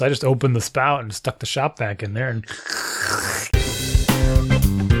I just opened the spout and stuck the shop vac in there. And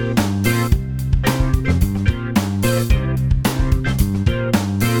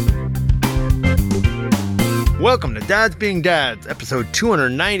welcome to Dads Being Dads, episode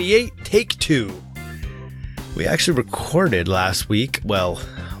 298, take 2. We actually recorded last week. Well,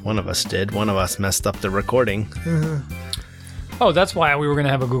 one of us did. One of us messed up the recording. oh, that's why we were going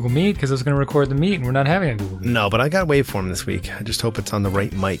to have a Google Meet, because I was going to record the meet, and we're not having a Google Meet. No, but I got waveform this week. I just hope it's on the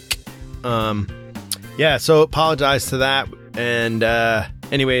right mic. Yeah, so apologize to that. And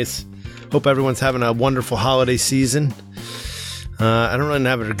anyways, hope everyone's having a wonderful holiday season. I don't really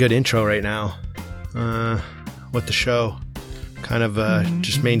have a good intro right now. With the show. Kind of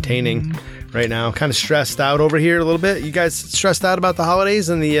just maintaining right now. Kind of stressed out over here a little bit. You guys stressed out about the holidays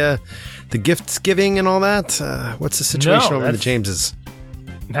and the gifts giving and all that? What's the situation over in the Jameses?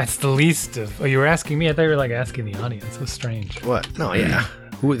 That's the least of... Oh, you were asking me? I thought you were like asking the audience. That's strange. What? No, yeah.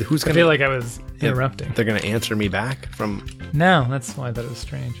 Who's gonna... I feel like I was interrupting. They're gonna answer me back from... No, that's why I thought it was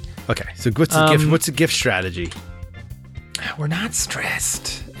strange. Okay, so what's the gift? What's the gift strategy? We're not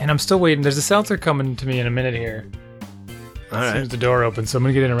stressed. And I'm still waiting. There's a seltzer coming to me in a minute here. All right. Seems the door open, so I'm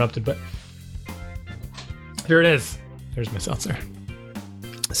going to get interrupted, but here it is. There's my seltzer.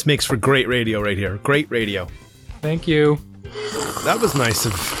 This makes for great radio right here. Great radio. Thank you. That was nice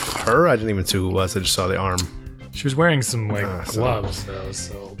of her. I didn't even see who it was. I just saw the arm. She was wearing some gloves, though.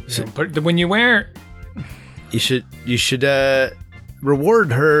 So, but when you wear... You should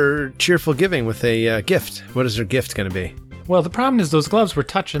reward her cheerful giving with a gift. What is her gift going to be? Well, the problem is those gloves were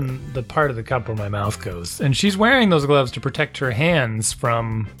touching the part of the cup where my mouth goes. And she's wearing those gloves to protect her hands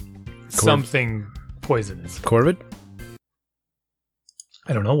from something poisonous. Corvid?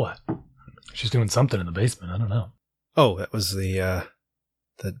 I don't know what. She's doing something in the basement. I don't know. Oh, that was the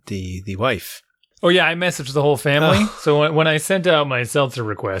wife. Oh, yeah, I messaged the whole family. So when I sent out my seltzer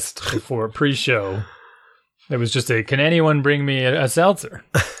request for pre-show, it was just can anyone bring me a seltzer?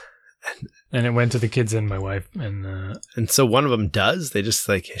 And it went to the kids and my wife, and so one of them does. They just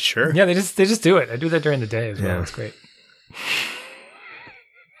like, sure. Yeah, they just do it. I do that during the day as well. Yeah. It's great.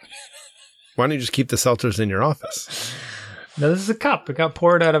 Why don't you just keep the seltzers in your office? No, this is a cup. It got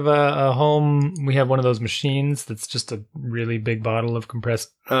poured out of a home. We have one of those machines that's just a really big bottle of compressed.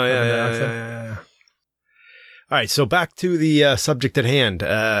 Oh yeah. All right, so back to the subject at hand.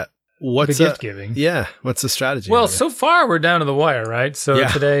 What's the gift giving? Yeah, what's the strategy? Well, so far we're down to the wire, right? So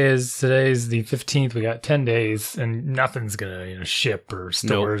today's the 15th. We got 10 days, and nothing's gonna ship or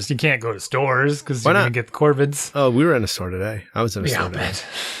stores. Nope. You can't go to stores because you're gonna get the Corvids. Oh, we were in a store today. I was in a store today.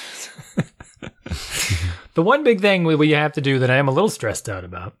 The one big thing we have to do that I am a little stressed out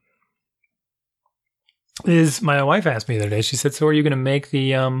about is my wife asked me the other day. She said, "So are you gonna make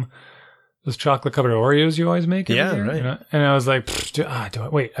the those chocolate-covered Oreos you always make?" Yeah, right. And I was like,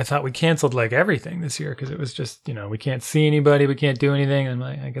 wait, I thought we canceled like everything this year because it was just, we can't see anybody, we can't do anything. And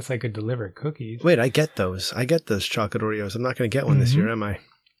I guess I could deliver cookies. Wait, I get those. I get those chocolate Oreos. I'm not going to get one this year, am I?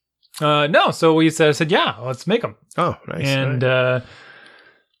 No. So I said, yeah, let's make them. Oh, nice. And I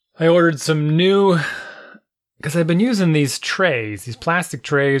ordered some new, because I've been using these trays, these plastic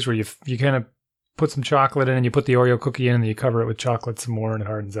trays where you kind of put some chocolate in and you put the Oreo cookie in and then you cover it with chocolate some more and it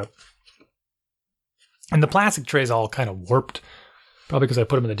hardens up. And the plastic tray's all kind of warped, probably because I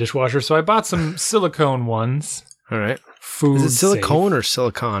put them in the dishwasher. So I bought some silicone ones. All right. Food Is it silicone or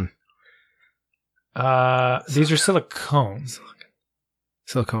silicon? These are silicone.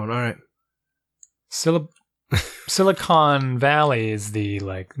 Silicone. All right. Silicon Valley is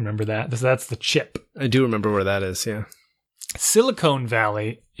remember that? That's the chip. I do remember where that is. Yeah. Silicon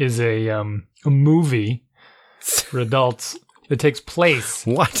Valley is a movie for adults that takes place.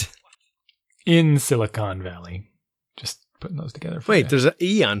 What? In Silicon Valley. Just putting those together. Wait, there's an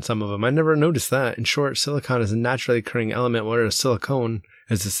E on some of them. I never noticed that. In short, silicon is a naturally occurring element, whereas silicone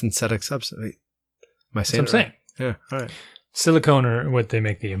is a synthetic substance. Wait, am I saying That's what I'm saying. Yeah, all right. Silicone are what they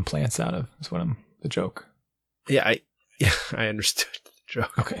make the implants out of. Is what the joke. Yeah, I understood the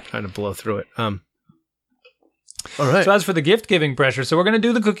joke. Okay. I'm trying to blow through it. All right. So as for the gift-giving pressure, so we're going to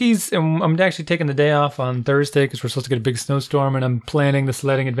do the cookies, and I'm actually taking the day off on Thursday because we're supposed to get a big snowstorm, and I'm planning the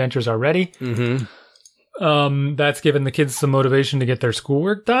sledding adventures already. Mm-hmm. That's given the kids some motivation to get their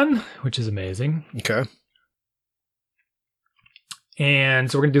schoolwork done, which is amazing. Okay.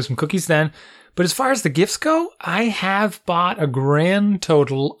 And so we're going to do some cookies then. But as far as the gifts go, I have bought a grand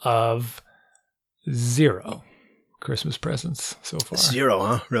total of 0 Christmas presents so far. 0,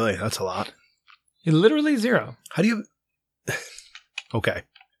 huh? Really? That's a lot. Literally 0. How do you... Okay.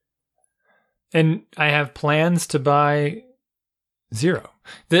 And I have plans to buy Zero.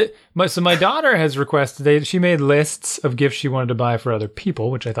 So my daughter has requested, she made lists of gifts she wanted to buy for other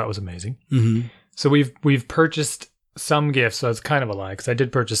people, which I thought was amazing. Mm-hmm. So we've purchased some gifts, so it's kind of a lie, because I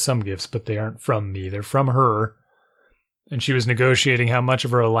did purchase some gifts, but they aren't from me. They're from her. And she was negotiating how much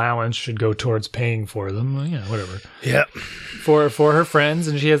of her allowance should go towards paying for them. Well, whatever. Yeah. For her friends,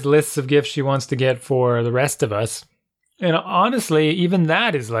 and she has lists of gifts she wants to get for the rest of us. And honestly, even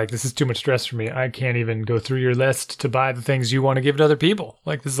that is like, this is too much stress for me. I can't even go through your list to buy the things you want to give to other people.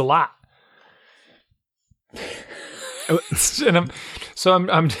 Like, this is a lot. And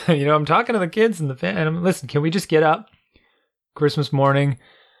I'm talking to the kids and and I'm, listen, can we just get up Christmas morning,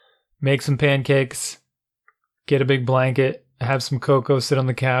 make some pancakes, get a big blanket, have some cocoa, sit on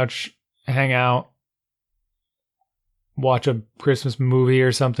the couch, hang out, watch a Christmas movie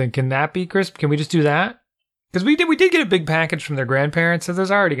or something? Can that be Christmas? Can we just do that? Because we did get a big package from their grandparents, so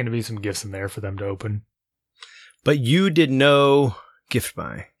there's already going to be some gifts in there for them to open. But you did no gift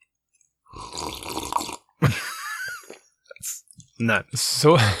buying. None.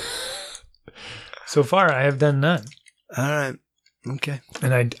 So far, I have done none. All right. Okay.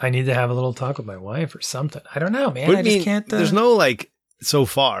 And I need to have a little talk with my wife or something. I don't know, man. But I just can't. There's no so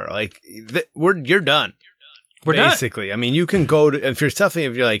far. You're done. We're basically done. I mean, you can go to, if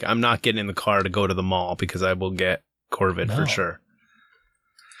you're like, I'm not getting in the car to go to the mall because I will get COVID for sure.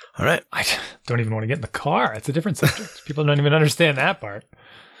 All right. I don't even want to get in the car. It's a different subject. People don't even understand that part.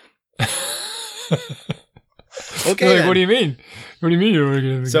 Okay. Like, what do you mean? What do you mean you want to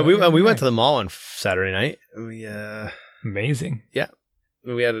get in the so car? we went to the mall on Saturday night. Amazing. Yeah.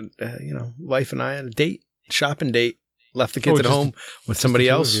 We had wife and I had a shopping date. Left the kids at home with somebody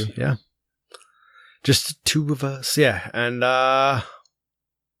else. Yeah. Just the two of us. Yeah. And it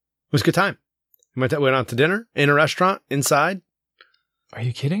was a good time. We went out to dinner in a restaurant inside. Are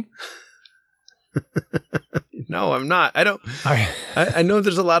you kidding? No, I'm not. I don't. I know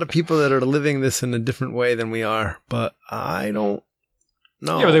there's a lot of people that are living this in a different way than we are, but I don't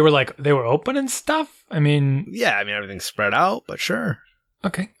know. Yeah, but they were open and stuff. I mean, everything's spread out, but sure.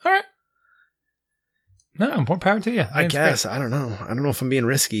 Okay. All right. No, more power to you. I guess. I don't know. I don't know if I'm being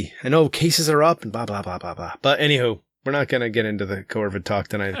risky. I know cases are up and blah, blah, blah, blah, blah. But anywho, we're not going to get into the COVID talk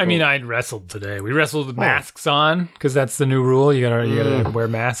tonight. I mean, I'd wrestled today. We wrestled with masks on because that's the new rule. You gotta wear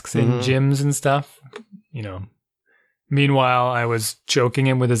masks in gyms and stuff. Meanwhile, I was choking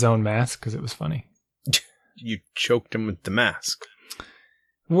him with his own mask because it was funny. You choked him with the mask.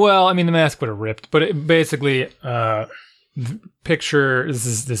 Well, I mean, the mask would have ripped, but it basically, picture this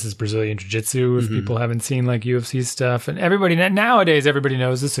is Brazilian Jiu-Jitsu. If people haven't seen like UFC stuff, and nowadays everybody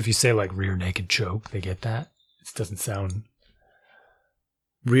knows this. If you say like rear naked choke, they get that. It doesn't sound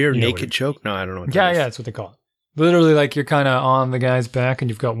rear naked choke. No, I don't know. What yeah, that's what they call it. Literally, like you're kind of on the guy's back and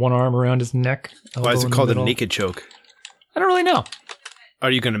you've got one arm around his neck. Why is it called a naked choke? I don't really know.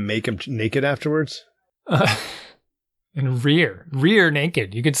 Are you going to make him naked afterwards? And rear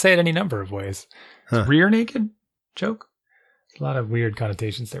naked. You could say it any number of ways. Huh. Rear naked choke. A lot of weird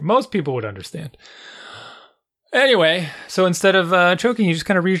connotations there. Most people would understand. Anyway, so instead of choking, you just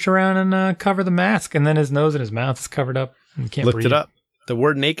kind of reach around and cover the mask, and then his nose and his mouth is covered up. And you can't breathe. Looked it up. The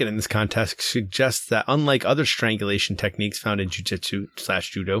word naked in this context suggests that unlike other strangulation techniques found in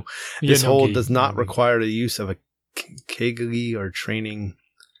jiu-jitsu/judo, this hold does not require the use of a kegli or training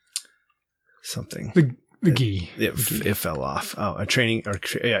something. The gi. It fell off. Oh, a training or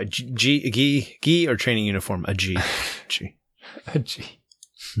gi or training uniform. A gi. A gi.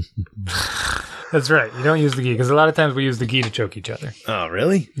 That's right. You don't use the gi because a lot of times we use the gi to choke each other. Oh,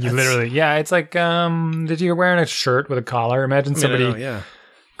 really? Literally, yeah. It's like, if you're wearing a shirt with a collar, imagine somebody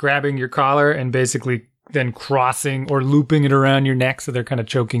grabbing your collar and basically then crossing or looping it around your neck, so they're kind of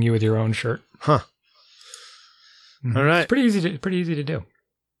choking you with your own shirt. Huh. Mm-hmm. All right. It's pretty easy to do.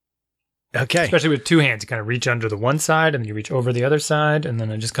 Okay. Especially with two hands, you kind of reach under the one side and you reach over the other side, and then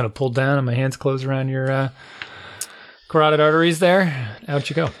I just kind of pull down and my hands close around your carotid arteries there. Out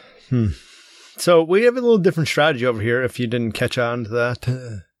you go. So we have a little different strategy over here, if you didn't catch on to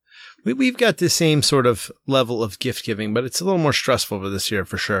that. We've got the same sort of level of gift giving, but it's a little more stressful for this year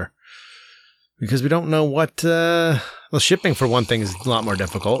for sure. Because we don't know what... shipping, for one thing, is a lot more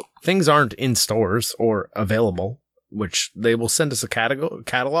difficult. Things aren't in stores or available, which they will send us a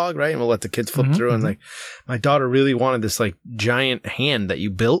catalog, right? And we'll let the kids flip through. And my daughter really wanted this giant hand that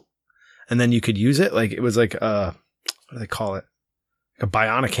you built, and then you could use it. It was what do they call it? A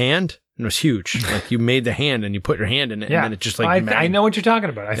bionic hand. And it was huge. You made the hand and you put your hand in it, and then it just I know what you're talking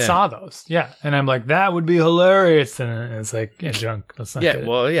about. I saw those. Yeah. And I'm like, that would be hilarious. And it's like, junk. That's not good.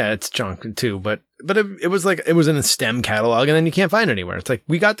 Well, it's junk too. But it was it was in a STEM catalog, and then you can't find it anywhere. It's like,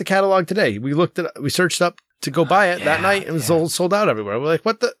 we got the catalog today. We looked at, we searched up to go buy it that night, and it was sold out everywhere. We're like,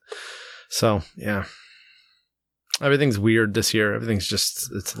 what the? So, yeah. Everything's weird this year. Everything's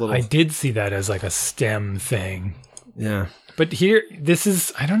just, it's a little. I did see that as like a STEM thing. Yeah. But here, this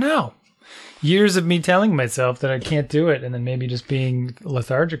is, I don't know. Years of me telling myself that I can't do it and then maybe just being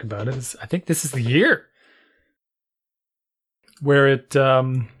lethargic about it. I think this is the year where it,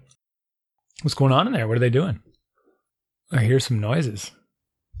 what's going on in there? What are they doing? I hear some noises.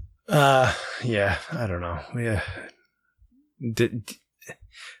 Yeah, I don't know. Yeah.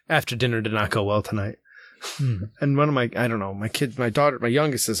 After dinner did not go well tonight. And one of my, I don't know, my kids, my daughter, my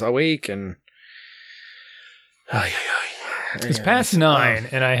youngest is awake and it's past 9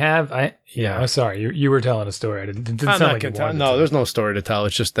 and I'm sorry, you were telling a story. It didn't sound like you wanted No, to. there's no story to tell.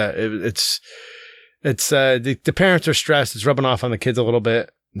 It's just that the parents are stressed. It's rubbing off on the kids a little bit.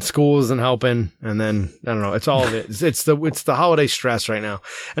 And school isn't helping. And then, I don't know, it's all of it. It's the holiday stress right now.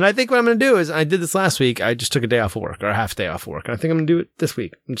 And I think what I'm going to do is, I did this last week. I just took a day off of work, or a half day off of work. And I think I'm going to do it this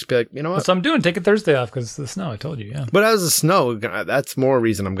week. And just be like, you know what? That's what I'm doing. Take a Thursday off because of the snow. I told you, yeah. But as the snow, that's more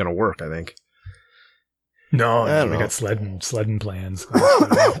reason I'm going to work, I think. No, we got sledding plans.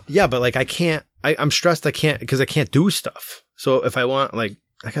 Yeah, but like I'm stressed. I can't do stuff. So if I want, like,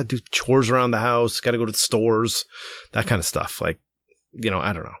 I got to do chores around the house, got to go to the stores, that kind of stuff. Like, I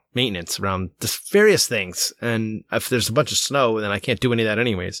don't know, maintenance around just various things. And if there's a bunch of snow, then I can't do any of that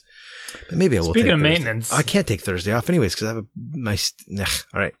anyways. But maybe I will. Speaking take of Thursday. maintenance, I can't take Thursday off anyways because I have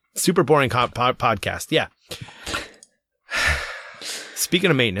all right, super boring podcast. Yeah. Speaking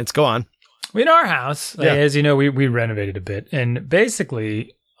of maintenance, go on. In our house, as you know, we renovated a bit. And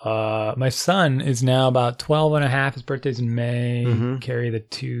basically, my son is now about 12 and a half. His birthday's in May. Carry the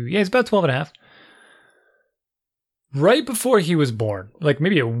 2. Yeah, he's about 12 and a half. Right before he was born, like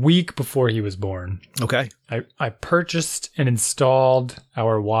maybe a week before he was born. Okay. I purchased and installed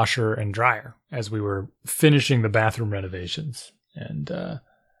our washer and dryer as we were finishing the bathroom renovations. And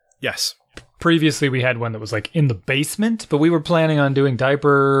yes. Previously, we had one that was like in the basement, but we were planning on doing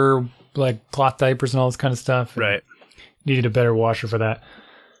diaper, like cloth diapers and all this kind of stuff. Right. Needed a better washer for that.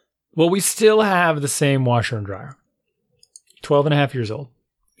 Well, we still have the same washer and dryer. 12 and a half years old.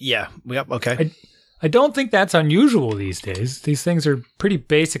 Yeah. Yep. Okay. I don't think that's unusual these days. These things are pretty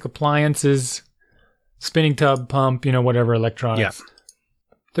basic appliances, spinning tub, pump, whatever electronics. Yeah.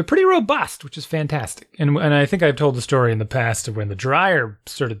 They're pretty robust, which is fantastic. And I think I've told the story in the past of when the dryer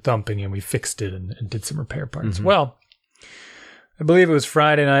started thumping and we fixed it and did some repair parts. Well, I believe it was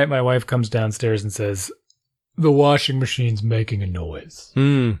Friday night. My wife comes downstairs and says, the washing machine's making a noise.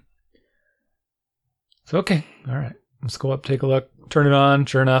 So, okay. All right. Let's go up, take a look, turn it on.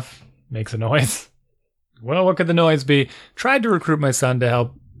 Sure enough, makes a noise. Well, what could the noise be? Tried to recruit my son to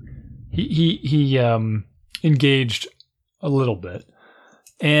help. He engaged a little bit.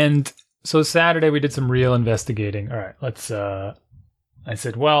 And so Saturday we did some real investigating. All right, let's, I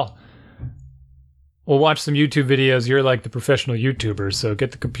said, well, we'll watch some YouTube videos. You're like the professional YouTuber, so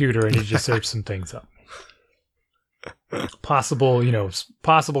get the computer and you just search some things up.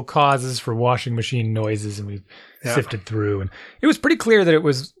 Possible causes for washing machine noises, and we sifted through. And it was pretty clear that it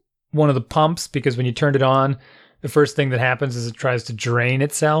was one of the pumps, because when you turned it on, the first thing that happens is it tries to drain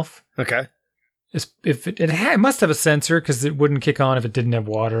itself. Okay. If it must have a sensor, because it wouldn't kick on if it didn't have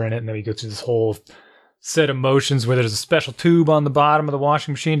water in it. And then we go through this whole set of motions where there's a special tube on the bottom of the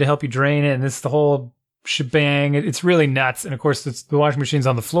washing machine to help you drain it. And it's the whole shebang. It's really nuts. And of course, the washing machine's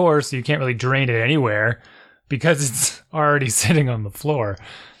on the floor, so you can't really drain it anywhere because it's already sitting on the floor.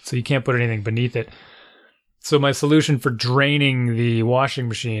 So you can't put anything beneath it. So my solution for draining the washing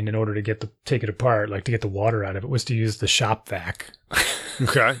machine in order to take it apart, like to get the water out of it, was to use the shop vac.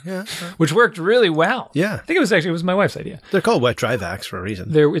 Okay. Yeah. Which worked really well. Yeah. I think it was my wife's idea. They're called wet dry vacs for a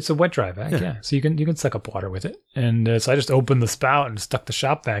reason. It's a wet dry vac, yeah. So you can suck up water with it. And so I just opened the spout and stuck the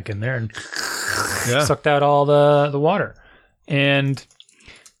shop vac in there and sucked out all the water. And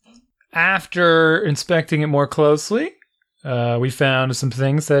after inspecting it more closely, we found some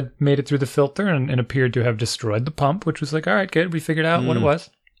things that made it through the filter and appeared to have destroyed the pump, which was like, all right, good. We figured out what it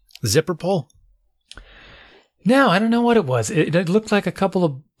was. Zipper pull? No, I don't know what it was. It looked like a couple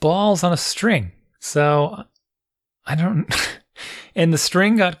of balls on a string. So I don't... And the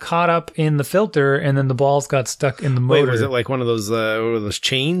string got caught up in the filter, and then the balls got stuck in the motor. Wait, was it like one of those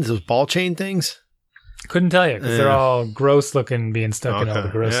chains, those ball chain things? Couldn't tell you, because they're all gross looking, being stuck in all the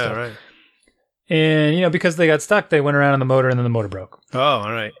gross stuff. Right. And, because they got stuck, they went around in the motor, and then the motor broke. Oh,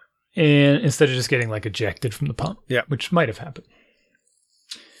 all right. And instead of just getting, like, ejected from the pump. Yeah. Which might have happened.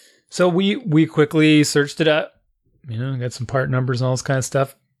 So we quickly searched it up, got some part numbers and all this kind of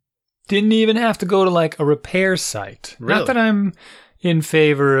stuff. Didn't even have to go to like a repair site. Really? Not that I'm in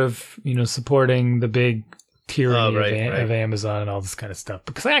favor of, supporting the big tyranny right. of Amazon and all this kind of stuff.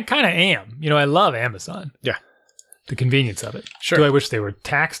 Because I kind of am. I love Amazon. Yeah. The convenience of it. Sure. Do I wish they were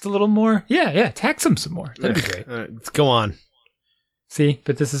taxed a little more? Yeah, tax them some more. That'd be great. Go on. See,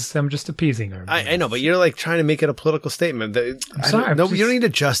 but I'm just appeasing her. I know, but you're like trying to make it a political statement. I'm sorry. No, you don't need to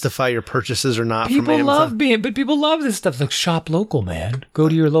justify your purchases or not. People from love people love this stuff. Like, shop local, man. Go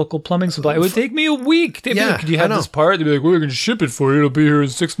to your local plumbing supply. It would take me a week. They'd be like, could you have this part? They'd be like, we're going to ship it for you. It'll be here in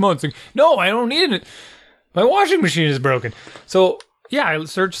 6 months. Like, no, I don't need it. My washing machine is broken. So, yeah, I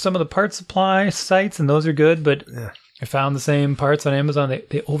searched some of the part supply sites, and those are good, but I found the same parts on Amazon.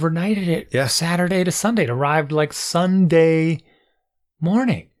 They overnighted it Saturday to Sunday. It arrived like Sunday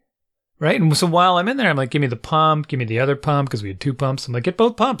morning. Right? And so while I'm in there, I'm like, give me the pump, give me the other pump, because we had 2 pumps. I'm like, get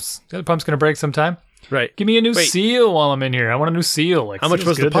both pumps. The other pump's going to break sometime. Right. Give me a new seal while I'm in here. I want a new seal. Like, how much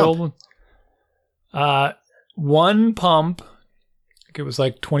was the pump? One pump, I think it was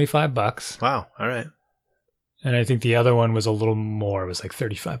like $25. Wow. All right. And I think the other one was a little more. It was like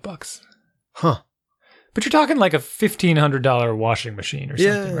 $35. Huh. But you're talking like a $1,500 washing machine or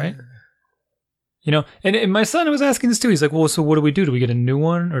something, right? And my son was asking this too. He's like, well, so what do we do? Do we get a new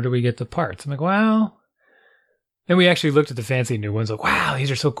one or do we get the parts? I'm like, well, and we actually looked at the fancy new ones. Like, wow, these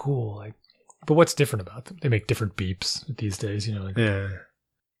are so cool. Like, but what's different about them? They make different beeps these days,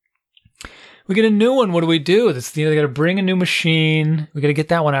 We get a new one. What do we do? They got to bring a new machine. We got to get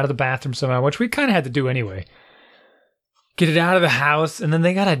that one out of the bathroom somehow, which we kind of had to do anyway. Get it out of the house, and then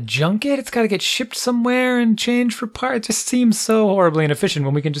they got to junk it. It's got to get shipped somewhere and changed for parts. It just seems so horribly inefficient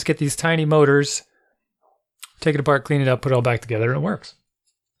when we can just get these tiny motors, take it apart, clean it up, put it all back together, and it works.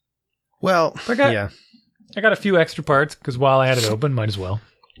 Well, I got a few extra parts because while I had it open, might as well.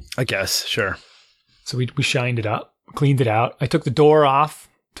 I guess, sure. So we shined it up, cleaned it out. I took the door off,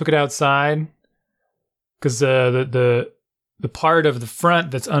 took it outside because the part of the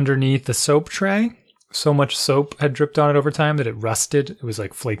front that's underneath the soap tray, so much soap had dripped on it over time that it rusted. It was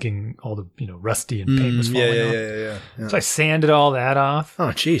like flaking, all the rusty and paint was falling off. Yeah. So I sanded all that off.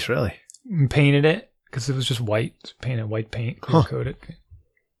 Oh, geez, really? And painted it because it was just white. Painted white paint, clear coat it.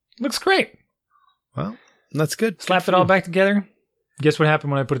 Looks great. Well, that's good. Slapped it all back together. Guess what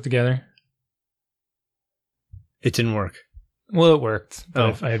happened when I put it together? It didn't work. Well, it worked.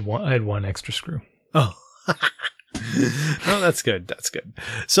 But I had one extra screw. Oh. Oh, that's good. That's good.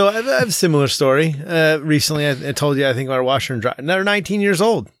 So I have a similar story. Recently, I told you, I think our washer and dryer. They're 19 years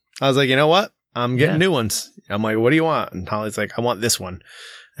old. I was like, you know what? I'm getting new ones. I'm like, what do you want? And Holly's like, I want this one.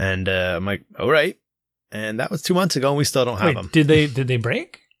 And I'm like, all right. And that was 2 months ago, and we still don't have them. Did they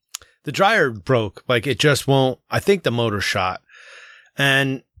break? The dryer broke. Like, it just won't. I think the motor shot.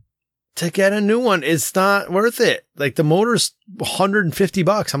 And to get a new one, it's not worth it. Like, the motor's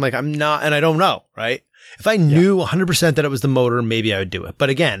 $150. I'm like, I'm not, and I don't know, right? If I knew 100% that it was the motor, maybe I would do it. But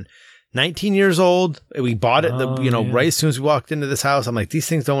again, 19 years old, we bought it, right as soon as we walked into this house. I'm like, these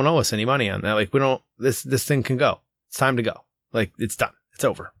things don't owe us any money on that. Like, we don't, this thing can go. It's time to go. Like, it's done. It's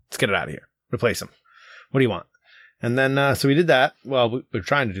over. Let's get it out of here. Replace them. What do you want? And then, so we did that. Well, we're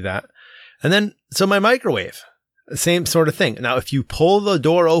trying to do that. And then, so my microwave, same sort of thing. Now, if you pull the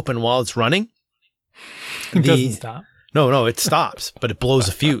door open while it's running, it doesn't stop. No, it stops, but it blows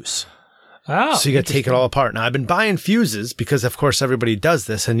a fuse. Oh, so you got to take it all apart. Now, I've been buying fuses because, of course, everybody does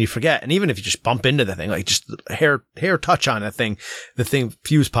this and you forget. And even if you just bump into the thing, like just hair touch on the thing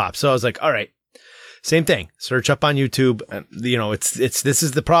fuse pops. So I was like, all right, same thing. Search up on YouTube. This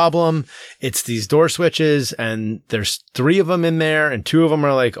is the problem. It's these door switches and there's 3 of them in there and 2 of them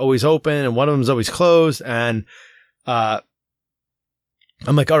are like always open and one of them is always closed. And I'm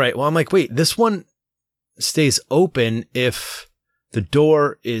like, all right, well, I'm like, wait, this one stays open if the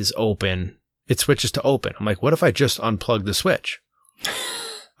door is open, it switches to open. I'm like, what if I just unplug the switch?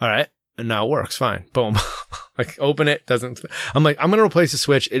 All right. And now it works fine. Boom. Like, open it, doesn't. I'm like, I'm going to replace the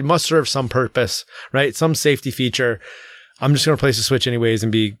switch. It must serve some purpose, right? Some safety feature. I'm just going to replace the switch anyways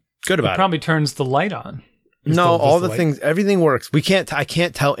and be good about it. It probably turns the light on. No, all the things, everything works. I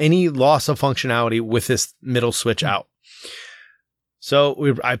can't tell any loss of functionality with this middle switch out.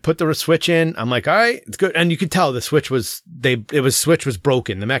 So I put the switch in. I'm like, all right, it's good. And you could tell the switch was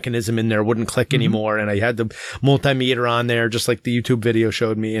broken. The mechanism in there wouldn't click anymore. And I had the multimeter on there, just like the YouTube video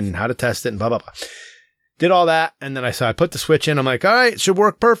showed me and how to test it and blah, blah, blah. Did all that. And then I put the switch in. I'm like, all right, it should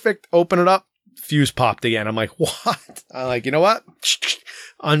work perfect. Open it up. Fuse popped again. I'm like, what? I'm like, you know what?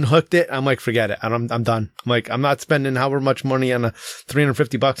 Unhooked it. I'm like, forget it. I'm done. I'm like, I'm not spending however much money on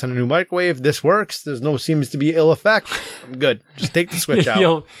 $350 on a new microwave. This works. There's no seems to be ill effect. I'm good. Just take the switch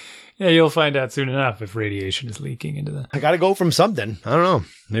out. You'll find out soon enough if radiation is leaking into the. I got to go from something. I don't know.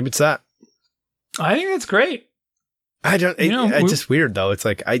 Maybe it's that. I think that's great. I don't. It's just weird though. It's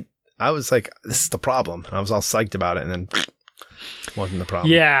like I was like, this is the problem. And I was all psyched about it, and then wasn't the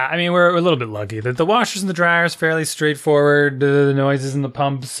problem. Yeah, I mean, we're a little bit lucky. The washers and the dryers fairly straightforward. The noises and the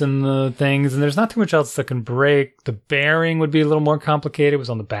pumps and the things, and there's not too much else that can break. The bearing would be a little more complicated. It was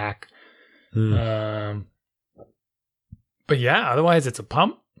on the back. But yeah, otherwise it's a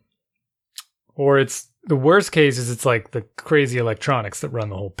pump. Or it's the worst case is it's like the crazy electronics that run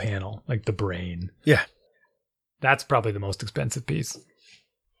the whole panel, like the brain. Yeah. That's probably the most expensive piece.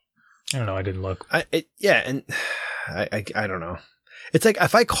 I don't know. I didn't look. I don't know. It's like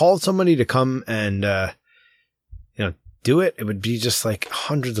if I called somebody to come and do it, it would be just like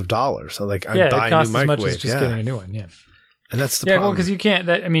hundreds of dollars. So like I'd buy it costs a new as microwave. much as just getting a new one. Yeah. And that's the problem. Well, because you can't.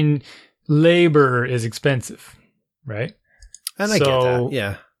 I mean, labor is expensive, right? And I get that.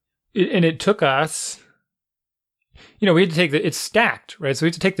 Yeah. And it took us, we had to take it's stacked, right? So we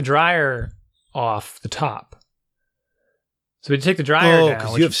had to take the dryer off the top. So we had to take the dryer down,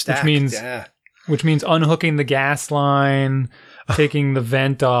 because you have stacked. Which means unhooking the gas line, taking the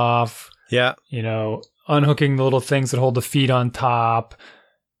vent off. Yeah. Unhooking the little things that hold the feet on top,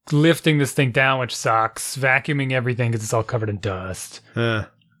 lifting this thing down, which sucks, vacuuming everything because it's all covered in dust,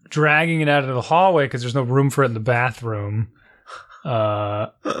 dragging it out of the hallway because there's no room for it in the bathroom.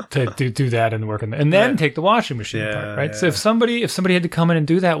 To do that and work and then take the washing machine apart, right? So if somebody had to come in and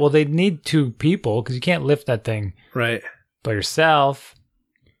do that, well, they'd need two people because you can't lift that thing right by yourself.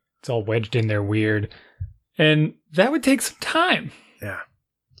 It's all wedged in there weird, and that would take some time. Yeah,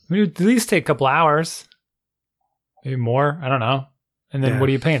 it would at least take a couple hours, maybe more. I don't know. And then what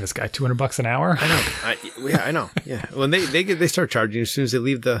are you paying this guy? $200 an hour? I know. I know. Yeah. Well, they start charging you as soon as they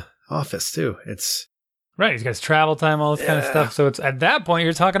leave the office too. It's. Right, he's got his travel time, all this kind of stuff. So it's at that point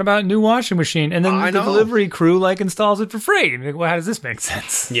you're talking about a new washing machine, and then the delivery crew installs it for free. And well, how does this make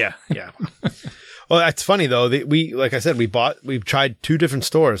sense? Yeah. Well, that's funny though. Like I said, we've tried two different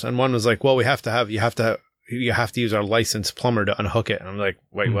stores, and one was like, well, you have to use our licensed plumber to unhook it. And I'm like,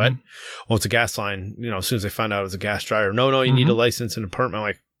 wait, what? Well, it's a gas line. As soon as they find out it was a gas dryer, no, you need a license and a permit. I'm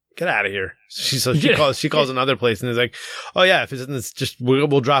like, get out of here. She calls another place and is like, oh yeah, if it's just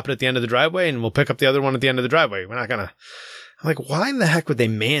we'll drop it at the end of the driveway and we'll pick up the other one at the end of the driveway. We're not gonna. I'm like, why in the heck would they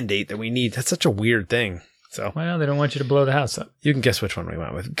mandate that we need? That's such a weird thing. So well, they don't want you to blow the house up. You can guess which one we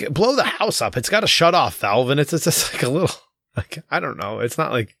went with. Blow the house up. It's got a shut off valve and it's just like a little. Like I don't know. It's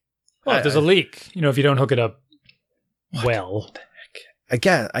not like. Well, if there's a leak, if you don't hook it up. What the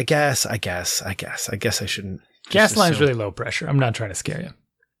heck? I guess I shouldn't. Gas line's really low pressure. I'm not trying to scare you.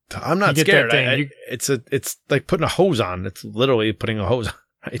 I'm not scared. It's like putting a hose on. It's literally putting a hose on,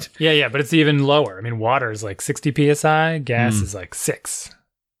 right? Yeah, but it's even lower. I mean, water is like 60 psi. Gas is like 6.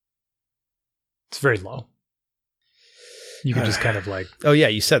 It's very low. You can just kind of like. Oh yeah,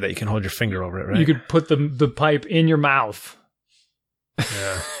 you said that you can hold your finger over it, right? You could put the pipe in your mouth.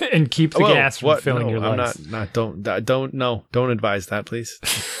 And keep the gas from filling your lungs. Don't advise that, please.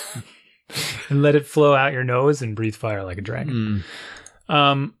 And let it flow out your nose and breathe fire like a dragon.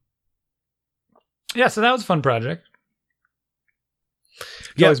 Yeah, so that was a fun project.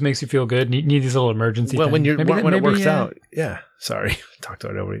 It always makes you feel good. Need these little emergency things. When it works out. Yeah. Sorry. Talked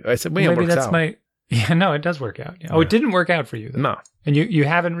about it over. I said, it works out. Yeah, no, it does work out. Yeah. Oh, it didn't work out for you, though. No. And you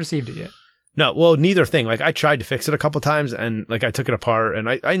haven't received it yet. No, well, neither thing. Like, I tried to fix it a couple times, and like I took it apart, and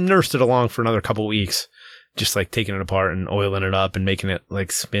I nursed it along for another couple weeks, just like taking it apart and oiling it up and making it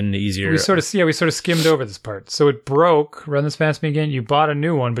like spin easier. We sort of skimmed over this part. So it broke. Run this past me again. You bought a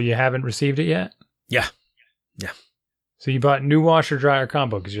new one, but you haven't received it yet. Yeah. So you bought new washer dryer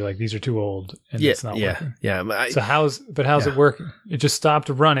combo because you're like, these are too old and it's not working. Yeah. So how's it working? It just stopped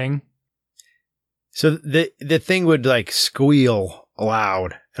running. So the thing would like squeal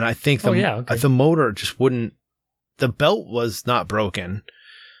loud, and I think the motor just wouldn't. The belt was not broken.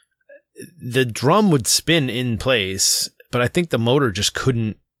 The drum would spin in place, but I think the motor just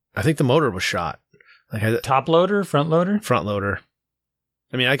couldn't. I think the motor was shot. Like top loader, front loader, front loader.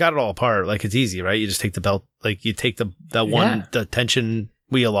 I mean, I got it all apart. Like it's easy, right? You just take the belt, like you take the tension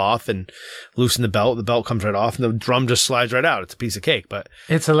wheel off and loosen the belt. The belt comes right off, and the drum just slides right out. It's a piece of cake, but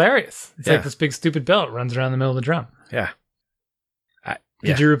it's hilarious. It's like this big stupid belt runs around the middle of the drum. Yeah.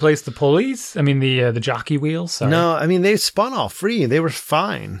 Did you replace the pulleys? I mean, the jockey wheels? Sorry. No, I mean, they spun all free. They were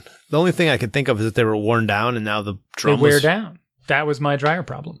fine. The only thing I could think of is that they were worn down, and now the drum wear down. That was my dryer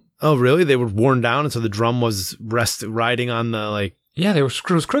problem. Oh, really? They were worn down, and so the drum was riding on the like. Yeah, they were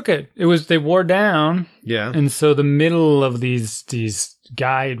crooked. They wore down. Yeah, and so the middle of these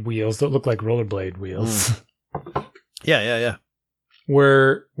guide wheels that look like rollerblade wheels. Yeah.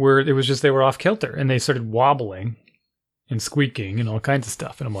 Where it was just they were off kilter, and they started wobbling and squeaking and all kinds of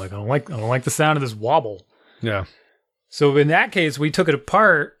stuff. And I'm like, I don't like the sound of this wobble. Yeah. So in that case, we took it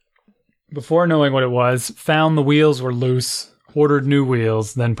apart before knowing what it was, found the wheels were loose, ordered new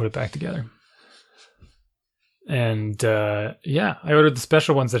wheels, then put it back together. And I ordered the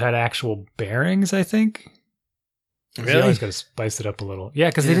special ones that had actual bearings, I think. Really? You always got to spice it up a little. Yeah,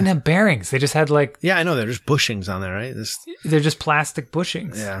 because they didn't have bearings. They just had like... Yeah, I know. They're just bushings on there, right? They're just plastic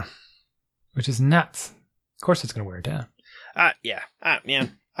bushings. Yeah. Which is nuts. Of course it's going to wear it down.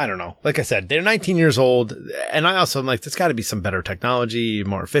 Man, I don't know. Like I said, they're 19 years old. And I also am like, there's got to be some better technology,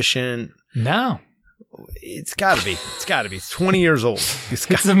 more efficient. No. It's got to be. It's got to be. It's 20 years old.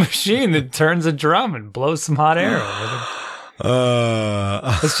 It's a machine that turns a drum and blows some hot air over it.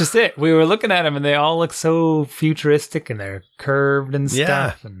 That's just it. We were looking at them and they all look so futuristic and they're curved and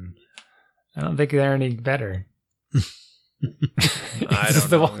stuff. And I don't think they're any better. I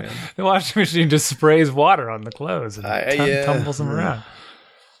don't know, man. The washing machine just sprays water on the clothes and tumbles them around.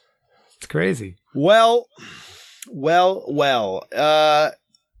 It's crazy. Well.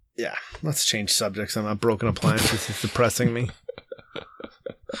 Yeah, let's change subjects on broken appliances. It's depressing me.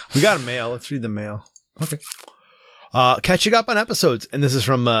 We got a mail. Let's read the mail. Okay. Catching up on episodes, and this is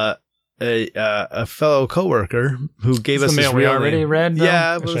from a fellow coworker who gave us the mail we already read. No?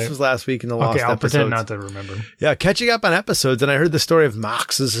 Yeah, this was last week in the lost episodes. I'll pretend not to remember. Yeah, catching up on episodes, and I heard the story of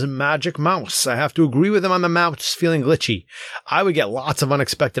Max's magic mouse. I have to agree with him on the mouse feeling glitchy. I would get lots of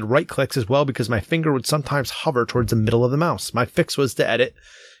unexpected right clicks as well because my finger would sometimes hover towards the middle of the mouse. My fix was to edit.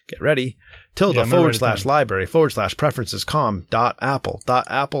 Get ready. ~/library/preferences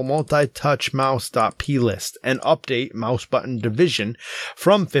com.apple multi-touch mouse.plist and update mouse button division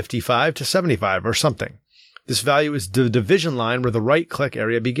from 55 to 75 or something. This value is the division line where the right click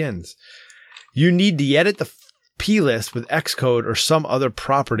area begins. You need to edit the plist with Xcode or some other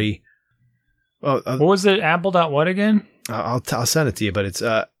property. What was it? Apple dot what again? I'll send it to you, but it's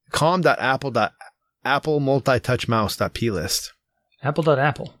com.apple multi-touch mouse.plist.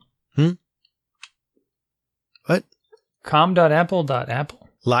 Apple.apple. What? com.apple.apple.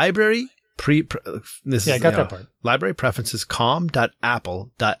 Library I got that part. Library preferences com.apple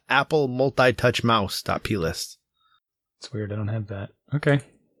multi-touch mouse.plist. It's weird. I don't have that. Okay.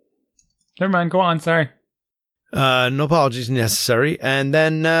 Never mind. Go on. Sorry. No apologies necessary. And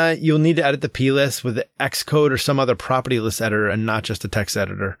then you'll need to edit the plist with Xcode or some other property list editor and not just a text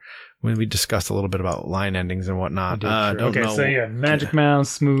editor. When we discussed a little bit about line endings and whatnot. Okay, so yeah, Magic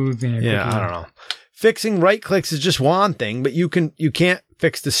Mouse, smooth. Yeah, I don't know. Fixing right clicks is just one thing, but you can't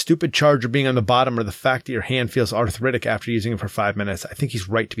fix the stupid charger being on the bottom or the fact that your hand feels arthritic after using it for 5 minutes. I think he's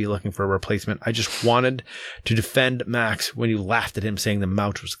right to be looking for a replacement. I just wanted to defend Max when you laughed at him saying the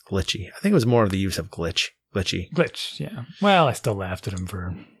mouse was glitchy. I think it was more of the use of glitchy. Glitch, yeah. Well, I still laughed at him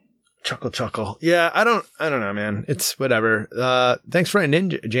for... Chuckle. Yeah, I don't know, man. It's whatever. Thanks for writing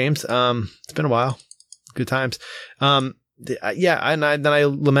in, James. It's been a while. Good times. Then I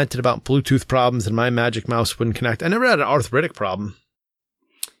lamented about Bluetooth problems and my Magic Mouse wouldn't connect. I never had an arthritic problem.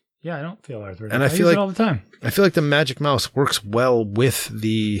 Yeah, I don't feel arthritic. And I feel use it all the time. I feel like the Magic Mouse works well with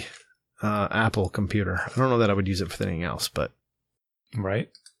the Apple computer. I don't know that I would use it for anything else, but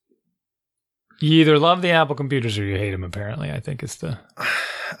right. You either love the Apple computers or you hate them, apparently, I think is the...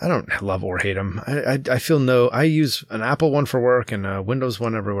 I don't love or hate them. I feel I use an Apple one for work and a Windows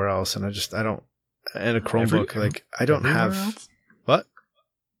one everywhere else. And and a Chromebook. I don't have... Else? What?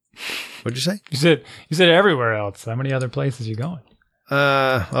 What'd you say? You said everywhere else. How many other places are you going?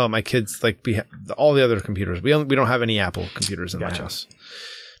 My kids, all the other computers. We don't have any Apple computers in my house.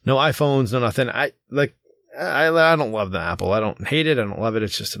 No iPhones, no nothing. I don't love the Apple. I don't hate it. I don't love it.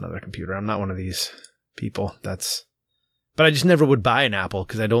 It's just another computer. I'm not one of these people. But I just never would buy an Apple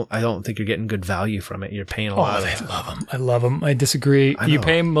because I don't think you're getting good value from it. You're paying a lot. I love them. I love them. I disagree. You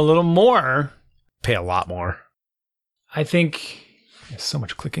pay them a little more. Pay a lot more. I think there's so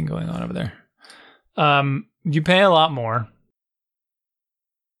much clicking going on over there. You pay a lot more,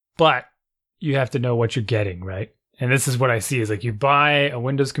 but you have to know what you're getting, right? And this is what I see is you buy a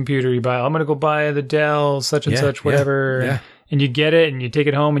Windows computer, I'm going to go buy the Dell, such and such, whatever. Yeah. And you get it and you take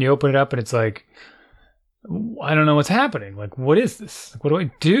it home and you open it up and it's like, I don't know what's happening. What is this? What do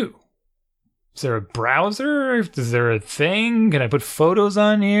I do? Is there a browser? Is there a thing? Can I put photos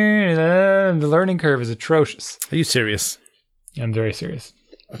on here? The learning curve is atrocious. Are you serious? I'm very serious.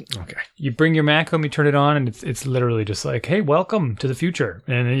 Okay. You bring your Mac home, you turn it on, and it's literally just hey, welcome to the future.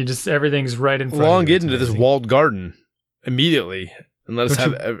 And then everything's right in front of you. We'll get into this walled garden immediately and let us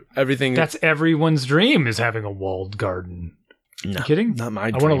have everything. That's everyone's dream, is having a walled garden. No, you kidding? Not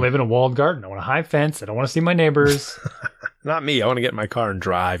my dream. I want to live in a walled garden. I want a high fence. I don't want to see my neighbors. Not me. I want to get in my car and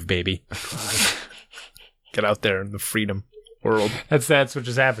drive, baby. Get out there in the freedom world. That's what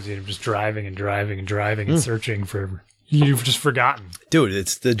just happens. You're just driving and driving and driving and searching for You've just forgotten. Dude,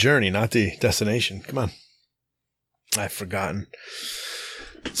 it's the journey, not the destination. Come on. I've forgotten.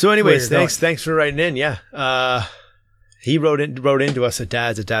 So anyways, thanks for writing in. Yeah. He wrote into us at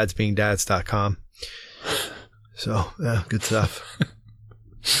dads@dadsbeingdads.com. So, yeah, good stuff.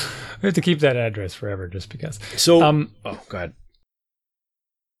 We have to keep that address forever just because. So, go ahead.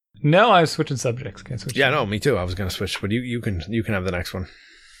 No, I was switching subjects. No, me too. I was going to switch, but you can have the next one.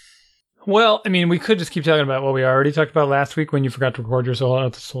 Well, I mean, we could just keep talking about what we already talked about last week when you forgot to record your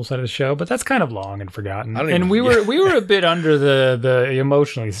whole side of the show, but that's kind of long and forgotten. We were a bit under the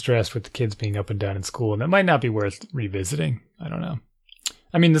emotionally stressed with the kids being up and down in school, and that might not be worth revisiting. I don't know.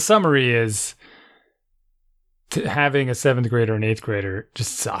 I mean, the summary is having a 7th grader and 8th grader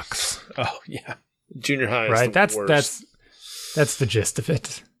just sucks. Oh yeah, junior high. Is right. The worst. That's the gist of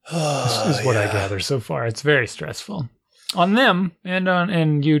it. This is what I gather so far. It's very stressful on them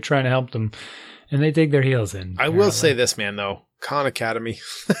and you trying to help them, and they dig their heels in. I will say this, man, though, Khan Academy.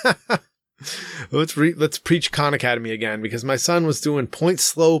 Let's preach Khan Academy again, because my son was doing point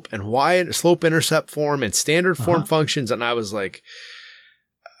slope and slope intercept form and standard form functions, and I was like,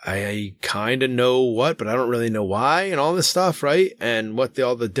 I kind of know what, but I don't really know why, and all this stuff, right? And what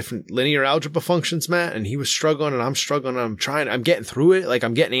all the different linear algebra functions meant, and he was struggling, and I'm struggling, and I'm getting through it. Like,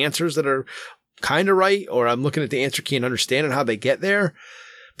 I'm getting answers that are kind of right, or I'm looking at the answer key and understanding how they get there.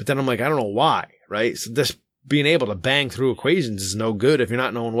 But then I'm like, I don't know why, right? So just being able to bang through equations is no good if you're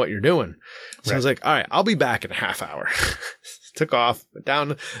not knowing what you're doing. So I was like, all right, I'll be back in a half hour. Took off,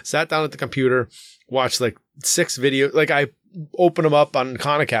 sat down at the computer, watched like 6 videos. Like, I open them up on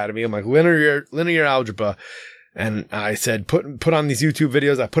Khan Academy. I'm like, linear algebra. And I said, put on these YouTube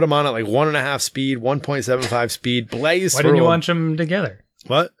videos. I put them on at like 1.5 speed, 1.75 speed, blaze through. Why didn't you watch them together?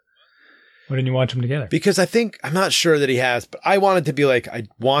 What? Why didn't you watch them together? Because I'm not sure that he has, but I wanted to be like, I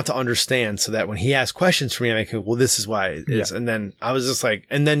want to understand so that when he asks questions for me, I'm like, well, this is why it is. And then I was just like,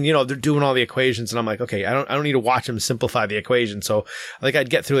 and then, they're doing all the equations, and I'm like, okay, I don't need to watch them simplify the equation. So like, I'd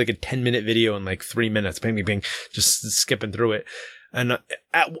get through like a 10-minute video in like 3 minutes, bing, just skipping through it. And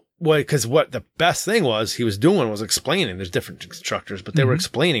because what the best thing he was doing was explaining. There's different instructors, but they were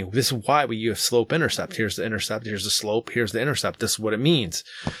explaining, this is why we use slope intercept. Here's the intercept. Here's the slope. Here's the intercept. This is what it means.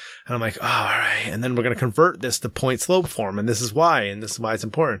 And I'm like, oh, all right. And then we're going to convert this to point slope form. And this is why. And this is why it's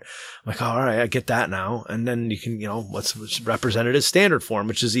important. I'm like, oh, all right, I get that now. And then you can, what's represented as standard form,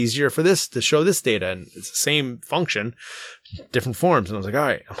 which is easier for this to show this data. And it's the same function, different forms. And I was like, all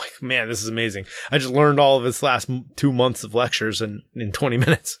right. I'm like, man, this is amazing. I just learned all of this last 2 months of lectures in 20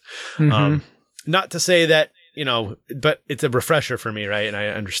 minutes. Not to say that, but it's a refresher for me, right? And I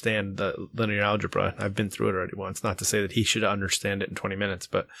understand the linear algebra. I've been through it already once. Not to say that he should understand it in 20 minutes,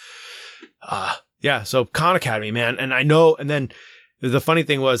 but yeah. So Khan Academy, man. And I know, and then the funny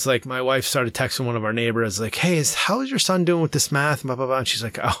thing was, like, my wife started texting one of our neighbors, like, hey, how is your son doing with this math? And blah, blah, blah. And she's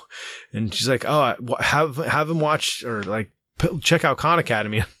like, have him watch, or like, check out Khan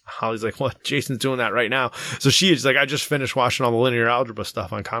Academy. Holly's like, well, Jason's doing that right now. So she's like, I just finished watching all the linear algebra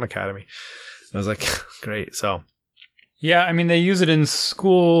stuff on Khan Academy. I was like, great. So, yeah, I mean, they use it in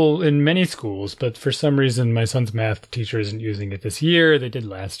school, in many schools, but for some reason, my son's math teacher isn't using it this year. They did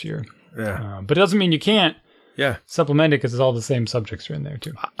last year. Yeah. But it doesn't mean you can't supplement it, because it's all the same subjects are in there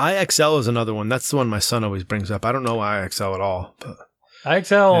too. IXL is another one. That's the one my son always brings up. I don't know IXL at all. But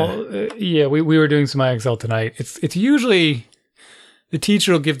IXL, we were doing some IXL tonight. It's usually the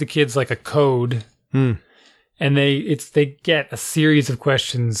teacher will give the kids like a code, and they get a series of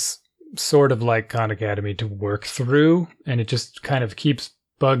questions, sort of like Khan Academy, to work through, and it just kind of keeps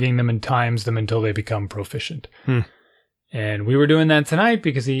bugging them and times them until they become proficient. And we were doing that tonight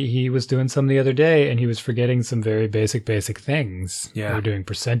because he was doing some the other day, and he was forgetting some very basic things. Yeah. We were doing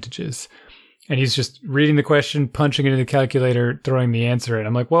percentages. And he's just reading the question, punching it into the calculator, throwing the answer, and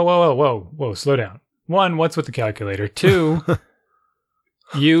I'm like, whoa, slow down. 1, what's with the calculator? 2,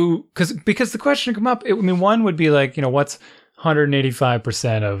 because the question come up, 1 would be like, what's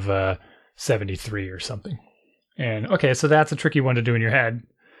 185% of 73 or something? And okay, so that's a tricky one to do in your head.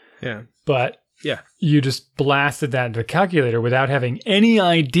 Yeah. But you just blasted that into the calculator without having any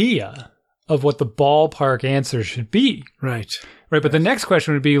idea of what the ballpark answer should be. Right. Right, but the next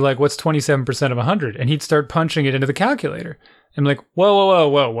question would be like, what's 27% of 100? And he'd start punching it into the calculator. I'm like, whoa,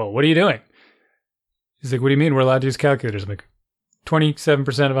 what are you doing? He's like, what do you mean we're allowed to use calculators? I'm like,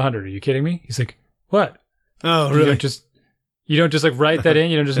 27% of 100. Are you kidding me? He's like, what? Oh, really? You don't just like write that in.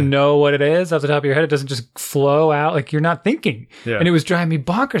 You don't just know what it is off the top of your head. It doesn't just flow out. Like, you're not thinking. Yeah. And it was driving me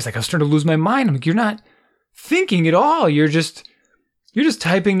bonkers. Like, I was starting to lose my mind. I'm like, you're not thinking at all. You're just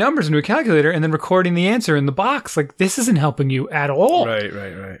typing numbers into a calculator and then recording the answer in the box. Like, this isn't helping you at all.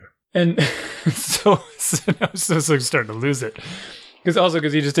 Right. And so I was so starting to lose it. Because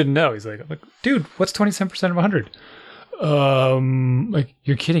he just didn't know. He's like, dude, what's 27% of 100? Like,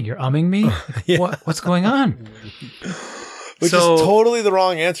 you're kidding. You're umming me? Like, Yeah. What's going on? Which is totally the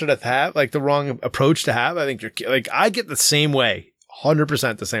wrong answer to have, like the wrong approach to have. I think I get the same way.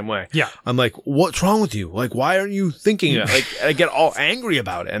 100% the same way. Yeah. I'm like, what's wrong with you? Like, why aren't you thinking it? Like, I get all angry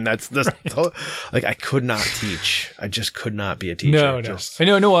about it. And that's like, I could not teach. I just could not be a teacher. No.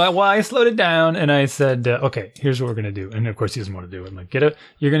 I know. Well, I slowed it down and I said, okay, here's what we're going to do. And of course, he doesn't want to do it. I'm like,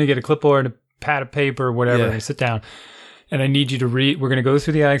 you're going to get a clipboard, a pad of paper, whatever, and sit down. And I need you to read. We're going to go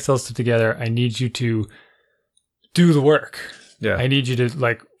through the IXL stuff together. I need you to do the work. Yeah. I need you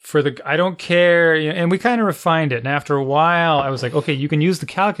to I don't care. And we kind of refined it. And after a while, I was like, okay, you can use the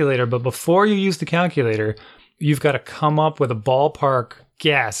calculator, but before you use the calculator, you've got to come up with a ballpark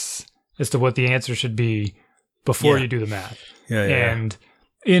guess as to what the answer should be before you do the math. Yeah. And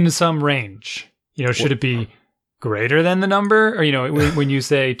in some range, should it be greater than the number? Or, when you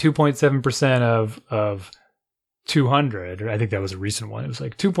say 2.7% of 200, I think that was a recent one. It was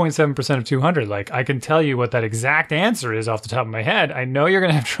like 2.7% of 200. Like, I can tell you what that exact answer is off the top of my head. I know you're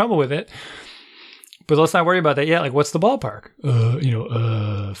going to have trouble with it, but let's not worry about that yet. Like, what's the ballpark?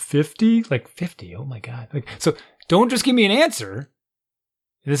 50? Like 50. Oh my God. Like, so don't just give me an answer.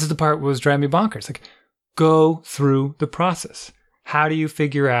 This is the part that was driving me bonkers. Like, go through the process. How do you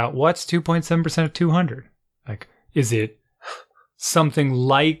figure out what's 2.7% of 200? Like, is it something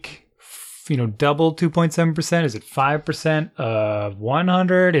like, double 2.7%? Is it 5% of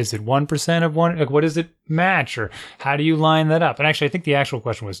 100? Is it 1% of one? Like, what does it match? Or how do you line that up? And actually, I think the actual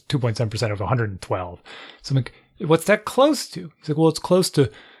question was 2.7% of 112. So I'm like, what's that close to? He's like, well, it's close to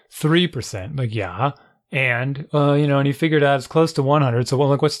 3%. I'm like, yeah. And, and he figured out it's close to 100. So,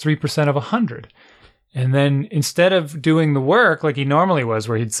 what's 3% of 100? And then instead of doing the work like he normally was,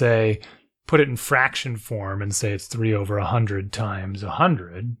 where he'd say, put it in fraction form and say it's 3 over 100 times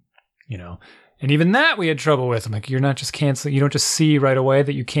 100, and even that we had trouble with. I'm like, you're not just canceling. You don't just see right away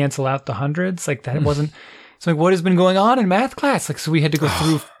that you cancel out the hundreds. Like, that wasn't. So, like, what has been going on in math class? Like, so we had to go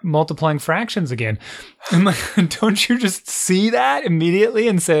through multiplying fractions again. And like, don't you just see that immediately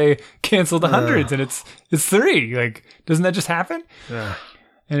and say, cancel the hundreds and it's 3? Like, doesn't that just happen? Yeah.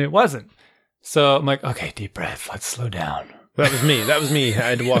 And it wasn't. So I'm like, okay, deep breath. Let's slow down. That was me. I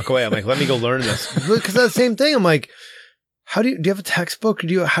had to walk away. I'm like, let me go learn this. Because that's the same thing. I'm like, do you have a textbook?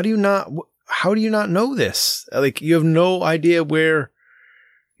 How do you not know this? Like, you have no idea where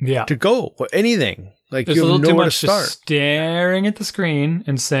to go or anything. Like, there's you have a little too nowhere much to start. just staring at the screen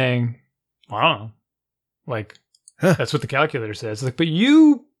and saying, I don't know. Like, that's what the calculator says. Like, but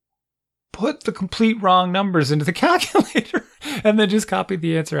you put the complete wrong numbers into the calculator and then just copied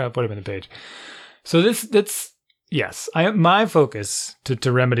the answer out, put them in the page. So yes, my focus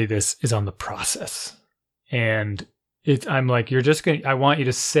to remedy this is on the process. And I'm like, I want you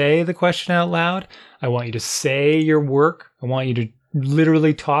to say the question out loud. I want you to say your work. I want you to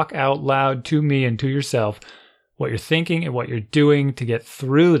literally talk out loud to me and to yourself what you're thinking and what you're doing to get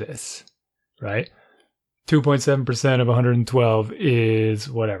through this, right? 2.7% of 112 is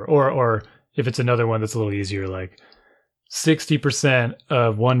whatever. Or if it's another one that's a little easier, like 60%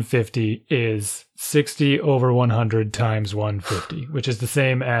 of 150 is 60 over 100 times 150, which is the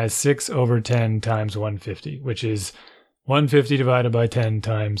same as 6 over 10 times 150, which is 150 divided by 10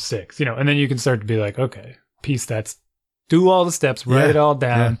 times 6. And then you can start to be like, okay, do all the steps, write it all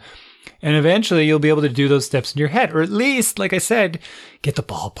down. Yeah. And eventually you'll be able to do those steps in your head, or at least, like I said, get the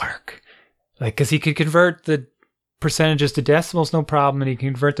ballpark. Like, because he could convert the percentages to decimals, no problem, and he can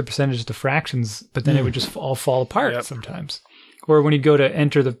convert the percentages to fractions, but then it would just all fall apart sometimes. Or when he'd go to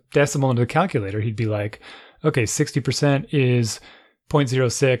enter the decimal into the calculator, he'd be like, okay, 60% is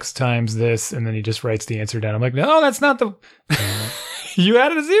 0.06 times this, and then he just writes the answer down. I'm like, no, that's not the... You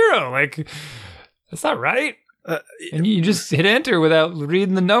added a 0. Like, that's not right. And you just hit enter without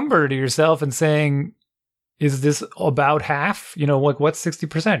reading the number to yourself and saying, is this about half? Like, what's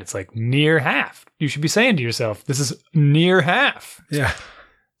 60%? It's like near half. You should be saying to yourself, this is near half. Yeah.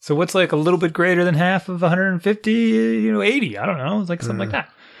 So what's like a little bit greater than half of 150, 80? I don't know. It's like something like that.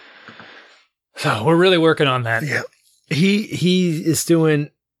 So we're really working on that. Yeah. He is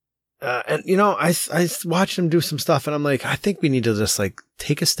doing, and I watched him do some stuff and I'm like, I think we need to just like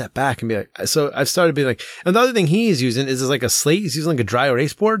take a step back and be like, so I've started being like, and the other thing he's using is like a slate. He's using like a dry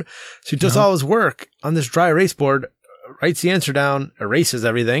erase board. So he does all his work on this dry erase board, writes the answer down, erases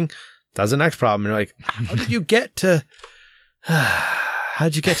everything, does the next problem. And you're like, how did you get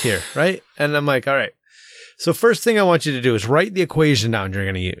here? Right. And I'm like, all right. So first thing I want you to do is write the equation down you're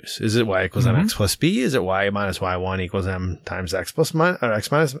going to use. Is it y equals mx plus b? Is it y minus y1 equals m times x plus or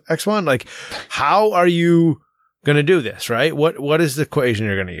x minus x1? Like, how are you going to do this, right? What is the equation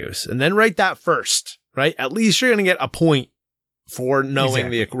you're going to use? And then write that first, right? At least you're going to get a point for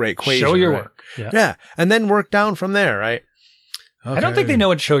knowing the right equation. Show your right? work. Yeah. Yeah. And then work down from there, right? Okay. I don't think they know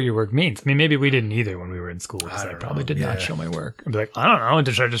what show your work means. I mean, maybe we didn't either when we were in school because I don't probably know. did not show my work. I'd be like, I don't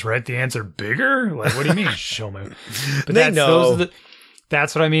know. Should I just write the answer bigger? Like, what do you mean show my work? But They know.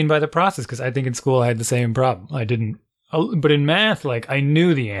 That's what I mean by the process, because I think in school I had the same problem. I didn't. But in math, like, I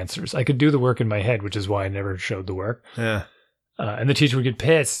knew the answers. I could do the work in my head, which is why I never showed the work. Yeah. And the teacher would get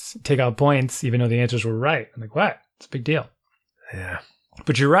pissed, take out points, even though the answers were right. I'm like, what? It's a big deal. Yeah.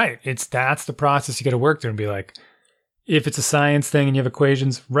 But you're right. That's the process you got to work through and be like, if it's a science thing and you have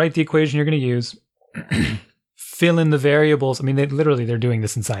equations, write the equation you're going to use, fill in the variables. I mean, they're doing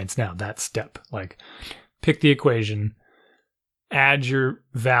this in science now, that step. Like, pick the equation, add your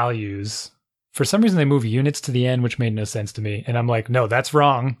values. For some reason, they move units to the end, which made no sense to me. And I'm like, no, that's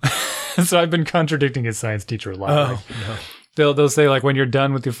wrong. So I've been contradicting his science teacher a lot. Oh, like, no. They'll say, like, when you're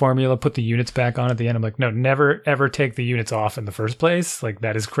done with your formula, put the units back on at the end. I'm like, no, never, ever take the units off in the first place. Like,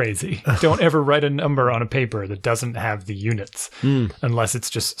 that is crazy. Don't ever write a number on a paper that doesn't have the units unless it's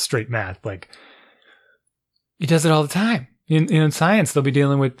just straight math. Like, he does it all the time. In science, they'll be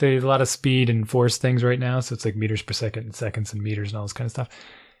dealing with a lot of speed and force things right now. So it's like meters per second and seconds and meters and all this kind of stuff.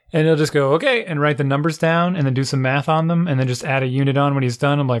 And he'll just go, okay, and write the numbers down and then do some math on them and then just add a unit on when he's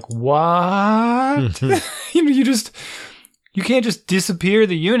done. I'm like, what? You can't just disappear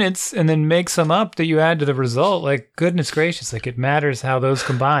the units and then make some up that you add to the result. Like, goodness gracious, like, it matters how those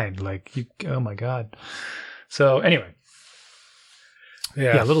combined. Like, oh my God. So anyway,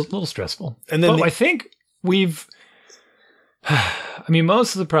 yeah, a little stressful. And then I think I mean,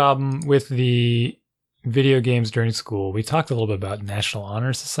 most of the problem with the video games during school, we talked a little bit about National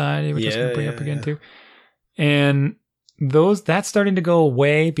Honor Society, which I was going to bring up again too. And that's starting to go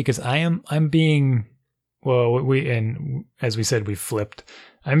away because I'm being, as we said, we flipped.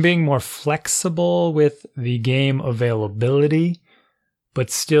 I'm being more flexible with the game availability,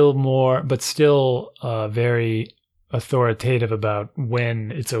 but still very authoritative about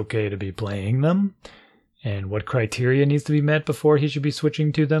when it's okay to be playing them and what criteria needs to be met before he should be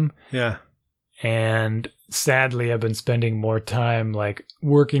switching to them. Yeah. And sadly, I've been spending more time like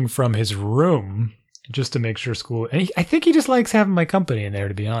working from his room just to make sure school. And I think he just likes having my company in there,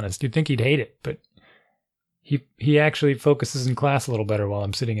 to be honest. You'd think he'd hate it, but he actually focuses in class a little better while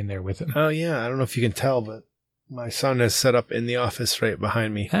I'm sitting in there with him. Oh, yeah. I don't know if you can tell, but my son is set up in the office right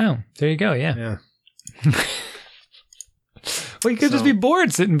behind me. Oh, there you go. Yeah. Yeah. Well, he could just be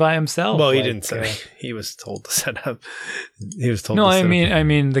bored sitting by himself. Well, he didn't say. He was told to set up. He was told. No, to I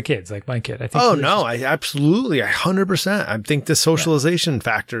mean the kids, like my kid. I think. Oh no, I absolutely, 100%. I think the socialization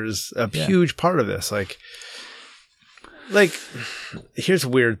factor is a huge part of this. Like, here's a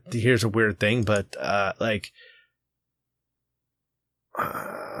weird thing, but I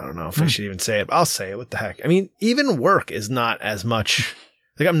don't know if I should even say it. But I'll say it. What the heck? I mean, even work is not as much.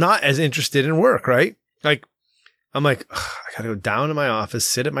 Like, I'm not as interested in work, right? Like, I'm like, I got to go down to my office,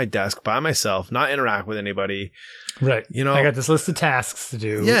 sit at my desk by myself, not interact with anybody. Right. You know, I got this list of tasks to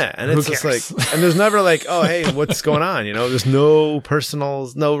do. Yeah. And it's just like, and there's never like, oh, hey, what's going on? You know, there's no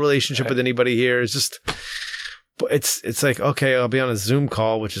relationship with anybody here. It's just, it's like, okay, I'll be on a Zoom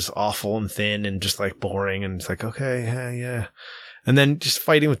call, which is awful and thin and just like boring. And it's like, okay, yeah. And then just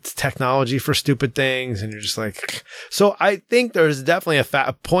fighting with technology for stupid things. And you're just like, so I think there's definitely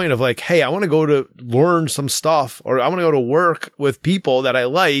a point of like, hey, I want to go to learn some stuff, or I want to go to work with people that I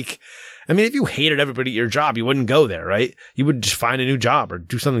like. I mean, if you hated everybody at your job, you wouldn't go there, right? You would just find a new job or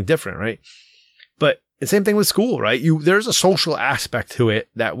do something different, right? But the same thing with school, right? There's a social aspect to it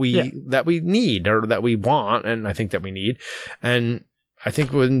that we need, or that we want. And I think that we need. And I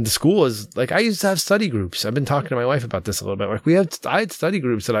think when the school is like, I used to have study groups. I've been talking to my wife about this a little bit. Like I had study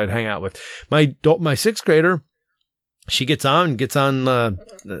groups that I'd hang out with. My sixth grader, she gets on, I don't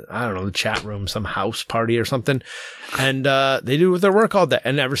know, the chat room, some house party or something. And, they do their work all day.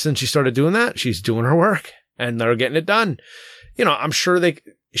 And ever since she started doing that, she's doing her work and they're getting it done. You know, I'm sure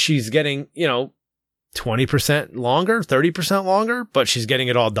she's getting, 20% longer, 30% longer, but she's getting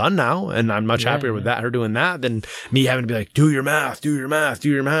it all done now. And I'm much happier with her doing that than me having to be like, do your math.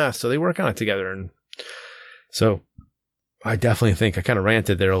 So they work on it together. And so I definitely think I kind of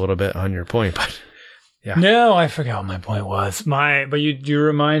ranted there a little bit on your point, but yeah. No, I forgot what my point was. But you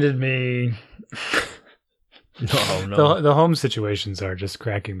reminded me. No. The home situations are just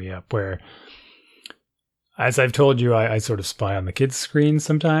cracking me up, where as I've told you, I sort of spy on the kids' screens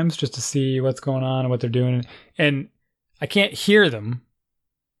sometimes just to see what's going on and what they're doing. And I can't hear them,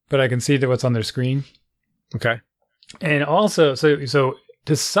 but I can see that what's on their screen. Okay. And also, so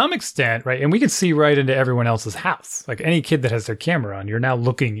to some extent, right, and we can see right into everyone else's house. Like any kid that has their camera on, you're now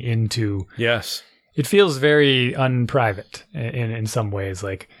looking into. Yes. It feels very unprivate in some ways.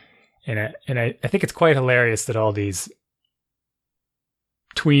 Like, and I think it's quite hilarious that all these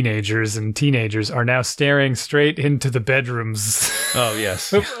teenagers and teenagers are now staring straight into the bedrooms. Oh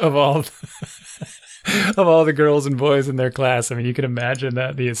yes. of all the girls and boys in their class. I mean, you can imagine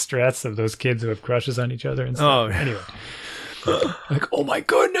that the stress of those kids who have crushes on each other and stuff. Oh, anyway. Like, oh my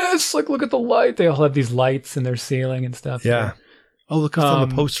goodness, like look at the light. They all have these lights in their ceiling and stuff. Yeah. Oh, look at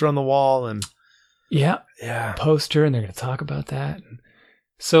the poster on the wall and yeah, poster, and they're going to talk about that.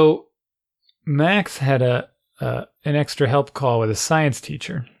 So Max had an extra help call with a science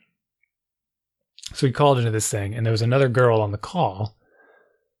teacher. So he called into this thing, and there was another girl on the call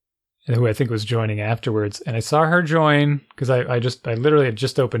who I think was joining afterwards. And I saw her join because I literally had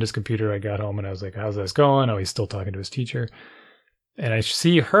just opened his computer. I got home and I was like, how's this going? Oh, he's still talking to his teacher. And I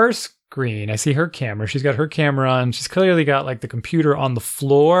see her screen. I see her camera. She's got her camera on. She's clearly got like the computer on the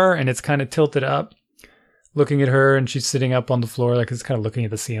floor and it's kind of tilted up, looking at her. And she's sitting up on the floor, like it's kind of looking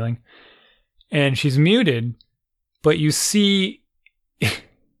at the ceiling. And she's muted, but you see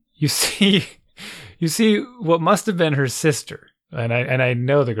what must have been her sister. And I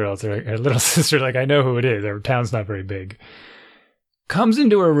know the girl, it's her little sister, like I know who it is. Their town's not very big. Comes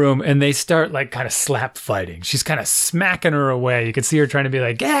into her room and they start like kind of slap fighting. She's kind of smacking her away. You can see her trying to be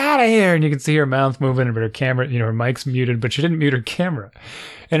like, get out of here. And you can see her mouth moving, but her camera, her mic's muted, but she didn't mute her camera.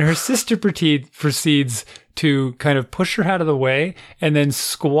 And her sister proceeds to kind of push her out of the way and then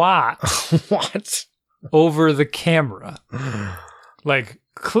squat what? Over the camera. Like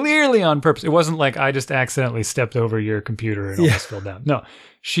clearly on purpose. It wasn't like I just accidentally stepped over your computer and almost fell down. No,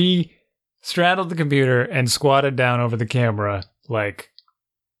 she straddled the computer and squatted down over the camera. Like,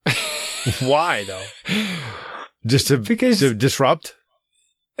 why though? Just to disrupt?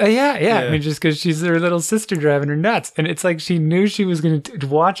 Yeah. I mean, just because she's her little sister driving her nuts. And it's like she knew she was going to...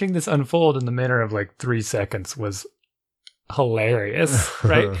 Watching this unfold in the manner of like 3 seconds was hilarious,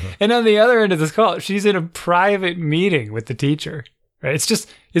 right? And on the other end of this call, she's in a private meeting with the teacher, right? It's just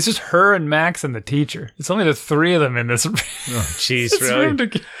her and Max and the teacher. It's only the three of them in this. Oh, jeez, really?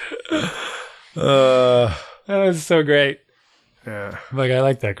 That was so great. Yeah. Like, I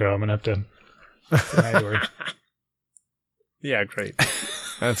like that girl. I'm going to have to say hi to her. Yeah, great.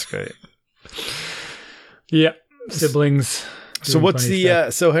 That's great. Yeah. Siblings. So what's the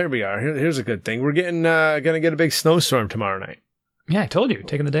so here we are. Here's a good thing. We're getting gonna get a big snowstorm tomorrow night. Yeah, I told you,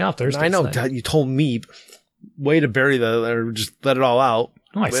 taking the day off Thursday. I know you told me. Way to bury or just let it all out.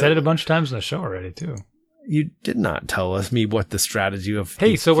 No, I said it a bunch of times in the show already too. You did not tell me what the strategy of.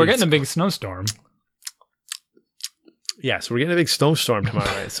 Hey, so we're getting a big snowstorm. Yeah, so we're getting a big snowstorm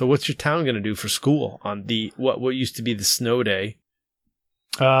tomorrow night. So what's your town going to do for school on the what used to be the snow day?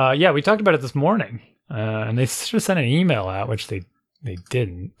 Yeah, we talked about it this morning, and they should have sent an email out, which they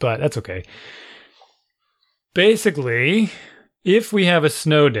didn't, but that's okay. Basically, if we have a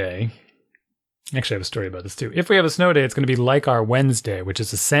snow day, actually I have a story about this too. If we have a snow day, it's going to be like our Wednesday, which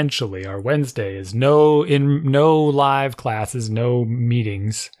is essentially our Wednesday is no live classes, no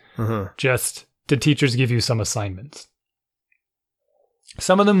meetings, just the teachers give you some assignments.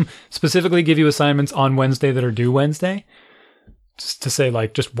 Some of them specifically give you assignments on Wednesday that are due Wednesday, just to say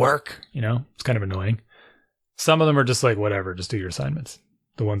like, just work, it's kind of annoying. Some of them are just like, whatever, just do your assignments.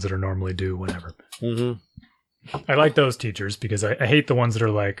 The ones that are normally due whenever. Mm-hmm. I like those teachers because I hate the ones that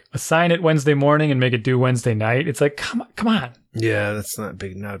are like, assign it Wednesday morning and make it due Wednesday night. It's like, come on. Yeah, that's not a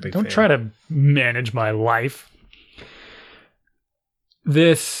big Don't try to manage my life. What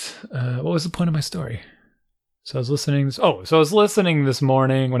was the point of my story? So I was listening this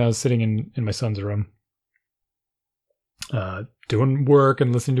morning when I was sitting in my son's room, doing work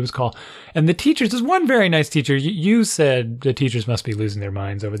and listening to his call. And the teachers, there's one very nice teacher. You said the teachers must be losing their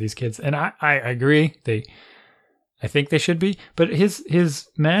minds over these kids. And I agree. I think they should be. But his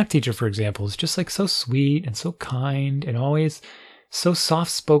math teacher, for example, is just like so sweet and so kind and always so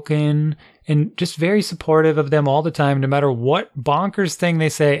soft-spoken and just very supportive of them all the time, no matter what bonkers thing they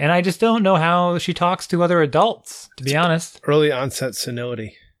say. And I just don't know how she talks to other adults, to be honest. Early onset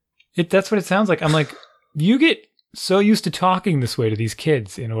senility. That's what it sounds like. I'm like, you get so used to talking this way to these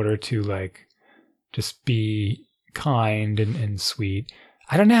kids in order to like just be kind and sweet.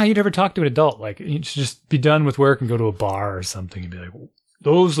 I don't know how you'd ever talk to an adult. Like, you should just be done with work and go to a bar or something and be like,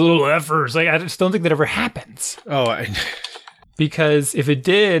 those little effers. Like, I just don't think that ever happens. Oh, Because if it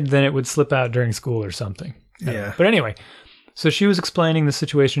did, then it would slip out during school or something. Yeah. But anyway, so she was explaining the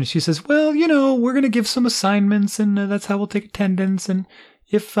situation. She says, well, we're going to give some assignments and that's how we'll take attendance. And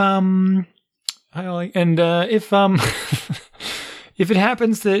if if it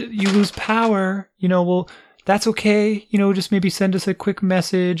happens that you lose power, that's okay. Just maybe send us a quick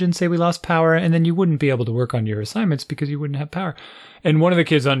message and say we lost power, and then you wouldn't be able to work on your assignments because you wouldn't have power. And one of the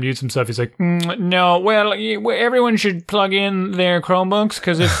kids unmutes himself. He's like, no, well, everyone should plug in their Chromebooks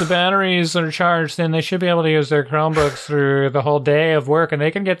because if the batteries are charged, then they should be able to use their Chromebooks through the whole day of work, and they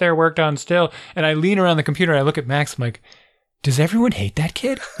can get their work done still. And I lean around the computer, and I look at Max, I'm like, does everyone hate that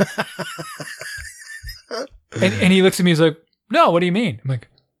kid? and he looks at me, he's like, no, what do you mean? I'm like,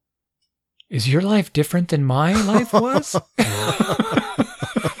 is your life different than my life was?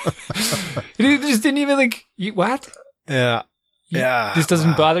 It just didn't even what? Yeah. Yeah. This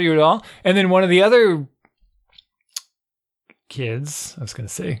doesn't bother you at all? And then one of the other kids, I was going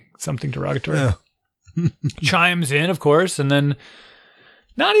to say something derogatory, chimes in, of course, and then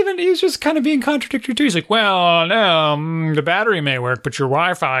he was just kind of being contradictory too. He's like, well, no, the battery may work, but your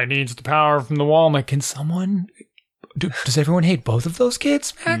Wi-Fi needs the power from the wall. I'm like, can someone, does everyone hate both of those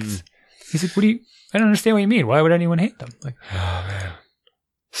kids, Max? He's like, I don't understand what you mean. Why would anyone hate them? Like, oh man,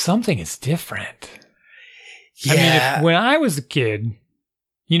 something is different. Yeah. I mean, when I was a kid,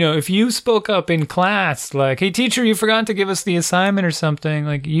 if you spoke up in class, like, hey, teacher, you forgot to give us the assignment or something,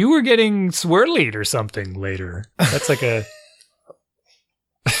 like, you were getting swirlied or something later. That's like a,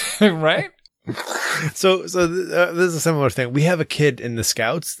 right? So this is a similar thing. We have a kid in the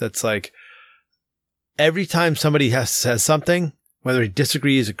Scouts that's like, every time somebody says something, whether he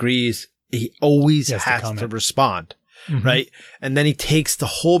disagrees, agrees, he always has to respond, right? And then he takes the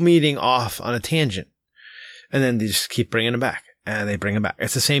whole meeting off on a tangent. And then they just keep bringing him back. And they bring him back.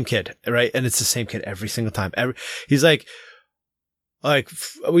 It's the same kid, right? And it's the same kid every single time. He's like,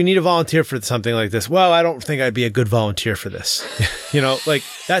 we need a volunteer for something like this. Well, I don't think I'd be a good volunteer for this.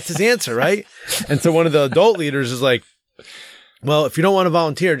 That's his answer, right? And so one of the adult leaders is like, well, if you don't want to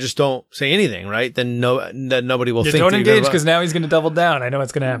volunteer, just don't say anything, right? Then nobody will think. Don't engage because now he's going to double down. I know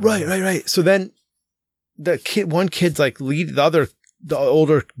what's going to happen. Right. So then one kid's like the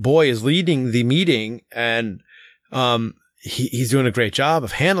older boy is leading the meeting, and he's doing a great job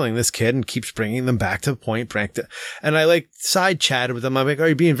of handling this kid and keeps bringing them back to the point. And I side chatted with him. I'm like, "Are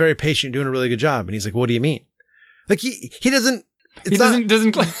you being very patient? You're doing a really good job." And he's like, "What do you mean?" Like he doesn't.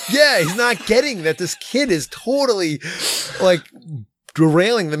 Yeah, he's not getting that this kid is totally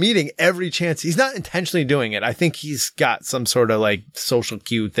derailing the meeting every chance. He's not intentionally doing it. I think he's got some sort of social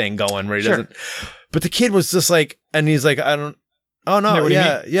cue thing going where he doesn't. But the kid was just like, and he's like, I don't. Oh no,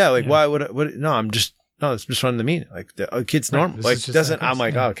 yeah. Like, why would? No, it's just running the meeting. Like the kid's normal. Like doesn't. I'm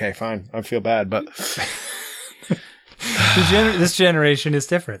like, okay, fine. I feel bad, but. This generation is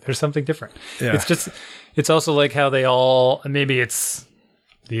different. There's something different. Yeah. It's also like how they all, maybe it's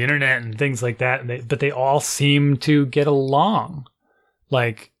the internet and things like that, but they all seem to get along.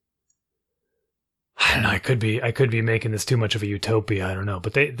 Like, I don't know, I could be making this too much of a utopia. I don't know,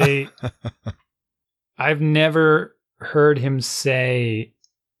 but they I've never heard him say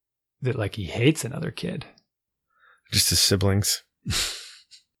that he hates another kid. Just his siblings.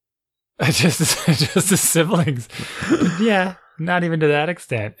 just his siblings. Yeah, not even to that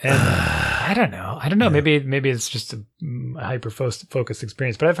extent. And I don't know. Yeah. Maybe it's just a hyper-focused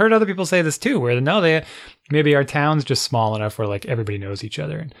experience. But I've heard other people say this too, where maybe our town's just small enough where everybody knows each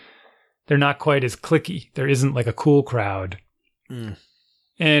other, and they're not quite as cliquey. There isn't a cool crowd. Mm.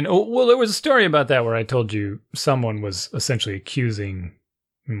 And there was a story about that where I told you someone was essentially accusing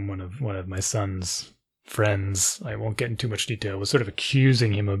one of my son's friends, I won't get into too much detail, was sort of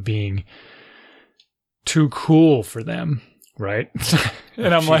accusing him of being too cool for them, right?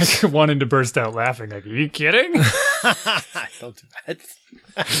 And I'm wanting to burst out laughing. Like, are you kidding? Don't do that.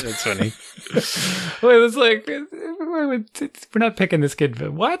 That's funny. Well, it's like, we're not picking this kid,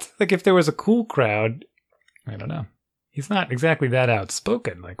 but what? If there was a cool crowd, I don't know. He's not exactly that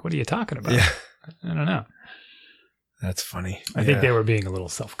outspoken. What are you talking about? Yeah. I don't know. That's funny. I think they were being a little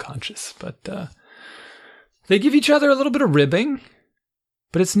self-conscious, but they give each other a little bit of ribbing,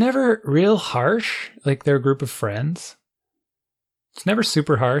 but it's never real harsh, they're a group of friends. It's never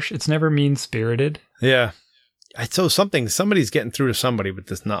super harsh. It's never mean-spirited. Yeah. So somebody's getting through to somebody with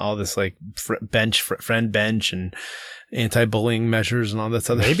this, not all this friend bench and anti-bullying measures and all this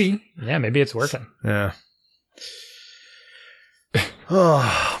other. Maybe. Yeah, maybe it's working. Yeah.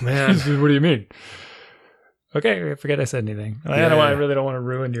 Oh, man. What do you mean? Okay, I forget I said anything. I really don't want to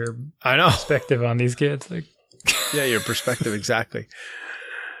ruin your perspective on these kids. Yeah, your perspective, exactly.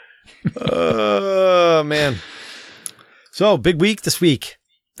 Oh, man. So, big week this week.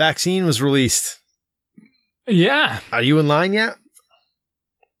 Vaccine was released. Yeah. Are you in line yet?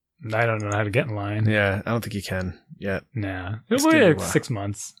 I don't know how to get in line. Yeah, I don't think you can yet. Nah. It'll be like 6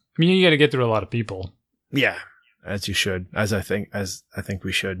 months. I mean, you got to get through a lot of people. Yeah, as you should. As I think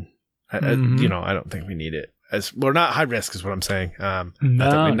we should. Mhm. I don't think we need it. As we're not high risk, is what I'm saying. No.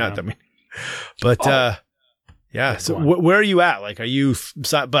 But yeah. Good So one. where are you at? Like, are you?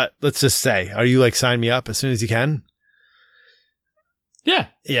 But let's just say, are you like sign me up as soon as you can? Yeah.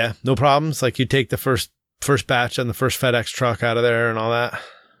 Yeah, no problems. Like you take the first batch on the first FedEx truck out of there and all that.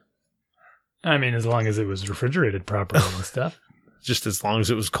 I mean, as long as it was refrigerated properly and stuff. Just as long as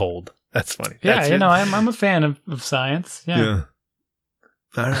it was cold. That's funny. Yeah, That's you it. know, I'm a fan of science. Yeah.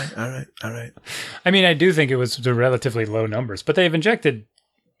 All right. I mean, I do think it was the relatively low numbers, but they've injected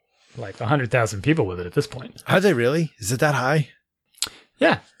like 100,000 people with it at this point. Are they really? Is it that high?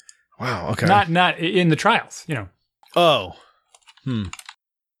 Yeah. Wow. Okay. Not in the trials, you know. Oh.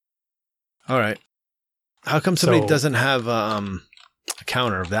 All right. How come somebody So- doesn't have a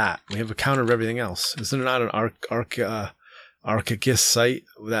counter of that? We have a counter of everything else. Isn't it not an Archicus site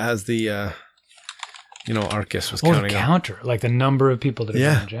that has the Arcus was What was counting the up. counter? Like the number of people that have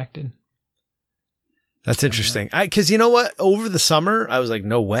Yeah. been injected. That's interesting. Because you know what? Over the summer, I was like,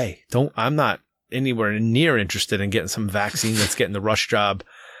 no way. I'm not anywhere near interested in getting some vaccine that's getting the rush job.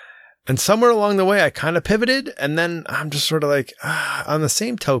 And somewhere along the way, I kind of pivoted. And then I'm just sort of like, on the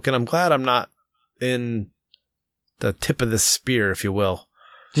same token, I'm glad I'm not in the tip of the spear, if you will.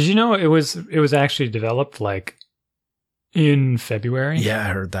 Did you know it was actually developed like in February? Yeah,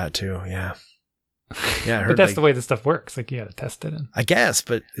 I heard that too. Yeah. Yeah, I heard But that's like, the way this stuff works. Like you got to test it in. I guess,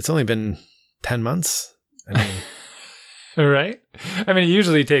 but it's only been 10 months. I mean, All right. I mean, it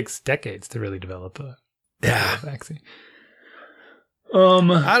usually takes decades to really develop a vaccine. I don't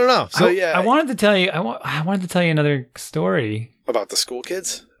know. So yeah. I wanted to tell you. I wanted to tell you another story. About the school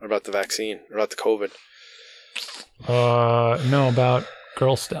kids or about the vaccine or about the COVID? No, about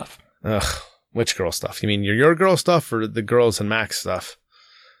girl stuff. Ugh. Which girl stuff? You mean your girl stuff or the girls and Max stuff?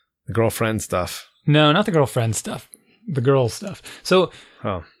 The girlfriend stuff? No, not the girlfriend stuff. The girl stuff. So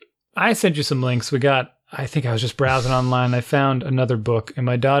I sent you some links. I think I was just browsing online. I found another book, and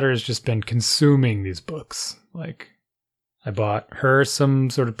my daughter has just been consuming these books. Like, I bought her some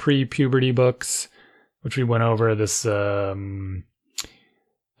sort of pre-puberty books, which we went over. This, the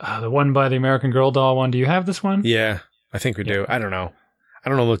one by the American Girl doll one. Do you have this one? Yeah, I think we do. I don't know. I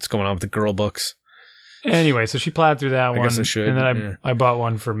don't know what's going on with the girl books. Anyway, so she plowed through that one. I guess I should. And then yeah. I bought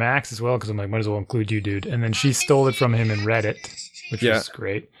one for Max as well, because I'm like, might as well include you, dude. And then she stole it from him and read it, which was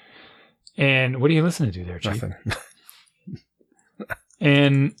great. And what are you listening to there, Chief? Nothing.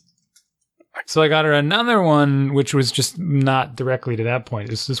 And so I got her another one, which was just not directly to that point.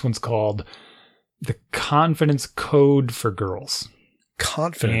 This one's called The Confidence Code for Girls.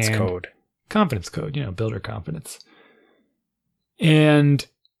 Confidence code. Confidence code, build her confidence. And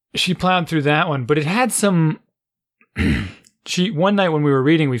she plowed through that one, but it had some... One night when we were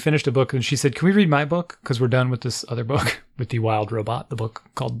reading, we finished a book, and she said, "Can we read my book? Because we're done with this other book, with the Wild Robot, the book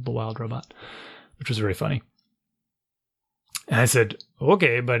called The Wild Robot," which was very funny. And I said,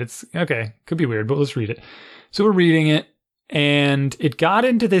 "Okay, but it's okay. Could be weird, but let's read it." So we're reading it, and it got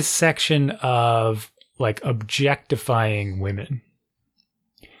into this section of like objectifying women.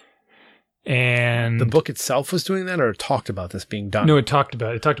 And The book itself was doing that, or it talked about this being done? no, it talked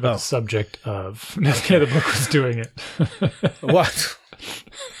about the subject of yeah, the book was doing it. What?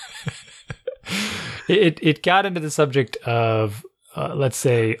 It got into the subject of let's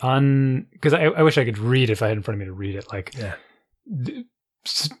say because I wish I could read it if I had in front of me to read it, like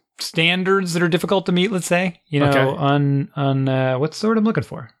standards that are difficult to meet, let's say, on what's the word I'm looking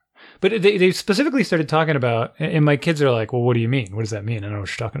for. But they specifically started talking about, and my kids are like, "Well, what do you mean? What does that mean?" I don't know what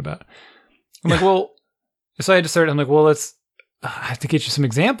you're talking about. I'm like, well, so I had to start. I'm like, well, I have to get you some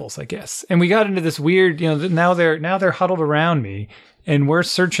examples, I guess. And we got into this weird, now they're huddled around me, and we're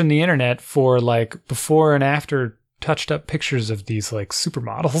searching the internet for like before and after touched up pictures of these like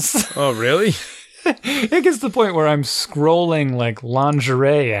supermodels. Oh, really? It gets to the point where I'm scrolling like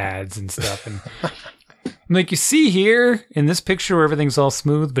lingerie ads and stuff, and I'm like, you see here in this picture where everything's all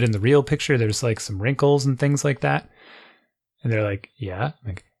smooth, but in the real picture there's like some wrinkles and things like that. And they're like, yeah. I'm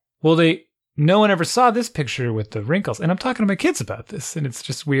like, well, no one ever saw this picture with the wrinkles. And I'm talking to my kids about this, and it's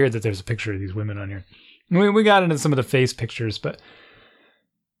just weird that there's a picture of these women on here. We got into some of the face pictures, but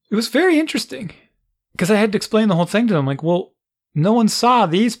it was very interesting because I had to explain the whole thing to them. Like, well, no one saw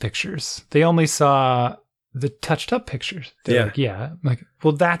these pictures. They only saw the touched up pictures. They're like, yeah. I'm like,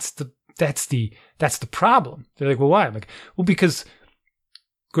 well, that's the problem. They're like, well, why? I'm like, well, because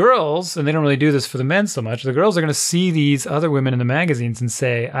girls, and they don't really do this for the men so much, the girls are going to see these other women in the magazines and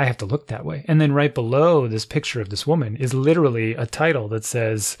say, I have to look that way. And then right below this picture of this woman is literally a title that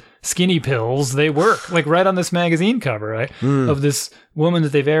says, skinny pills, they work. Like right on this magazine cover, right? Of this woman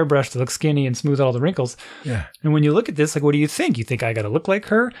that they've airbrushed to look skinny and smooth out all the wrinkles. Yeah. And when you look at this, like, what do you think? You think I got to look like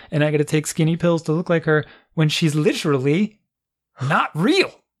her and I got to take skinny pills to look like her when she's literally not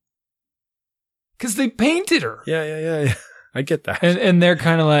real. Because they painted her. Yeah. I get that. And they're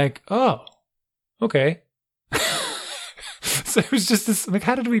kind of like, oh, okay. So it was just this, like,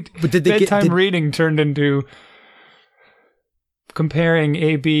 how did we... But did they bedtime reading turned into comparing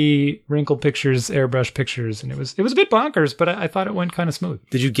A/B wrinkle pictures, airbrush pictures, and it was a bit bonkers, but I thought it went kind of smooth.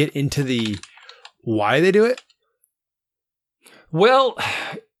 Did you get into the why they do it? Well,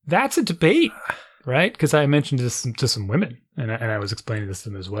 that's a debate, right? Because I mentioned this to some women, and I was explaining this to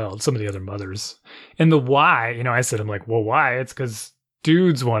them as well, and some of the other mothers. And the why, I said, I'm like, well, why? It's because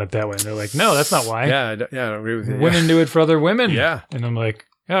dudes want it that way. And they're like, no, that's not why. Yeah, I don't agree with you. Women do it for other women. Yeah. And I'm like,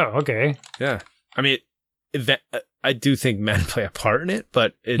 oh, okay. Yeah. I mean, I do think men play a part in it,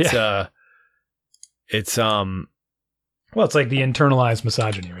 but it's well, it's like the internalized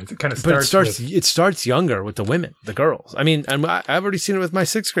misogyny, right? It kind of starts. It starts younger with the women, the girls. I mean, and I've already seen it with my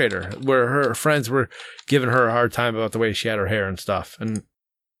 6th grader, where her friends were giving her a hard time about the way she had her hair and stuff, and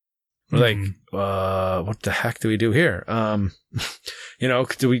we're like, what the heck do we do here?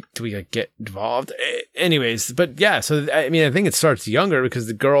 Do we get involved? Anyways, but yeah. So I mean, I think it starts younger because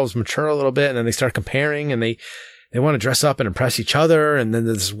the girls mature a little bit, and then they start comparing, and they want to dress up and impress each other, and then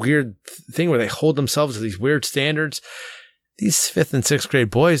there's this weird thing where they hold themselves to these weird standards. These 5th and 6th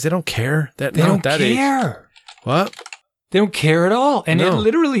grade boys, they don't care. They don't care. Age. What? They don't care at all. And it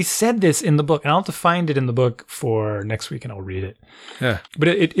literally said this in the book. And I'll have to find it in the book for next week and I'll read it. Yeah. But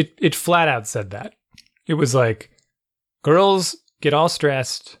it flat out said that. It was like, girls get all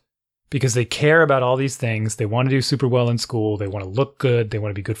stressed because they care about all these things. They want to do super well in school. They want to look good. They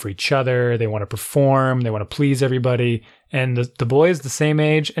want to be good for each other. They want to perform. They want to please everybody. And the boys the same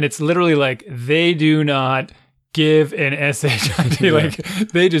age. And it's literally like, they do not give an SHIT. Like,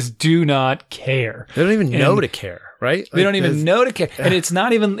 they just do not care. They don't even know to care. Right? They don't even know to care. And it's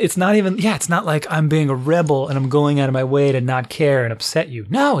not like I'm being a rebel and I'm going out of my way to not care and upset you.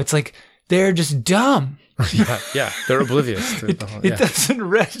 No, it's like they're just dumb. Yeah. They're oblivious. It doesn't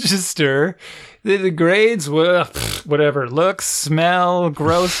register. The grades, whatever. Looks, smell,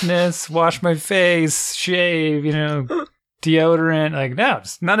 grossness, wash my face, shave, deodorant. Like, no,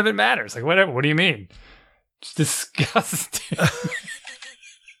 none of it matters. Like, whatever. What do you mean? It's disgusting.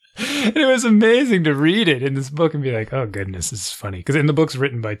 And it was amazing to read it in this book and be like, oh, goodness, this is funny. Because in the book's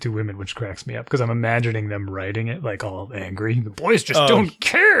written by 2 women, which cracks me up because I'm imagining them writing it like all angry. The boys just don't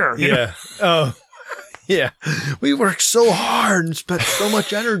care. Yeah. Oh, yeah. We work so hard and spent so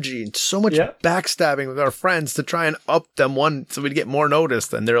much energy and so much backstabbing with our friends to try and up them one so we'd get more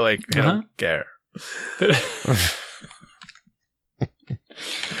noticed. And they're like, I don't care.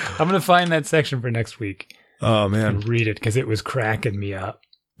 I'm going to find that section for next week. Oh, man. And read it because it was cracking me up.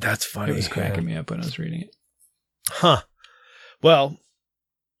 That's funny. It was cracking me up when I was reading it. Huh. Well,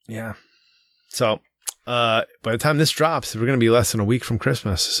 yeah. So, by the time this drops, we're going to be less than a week from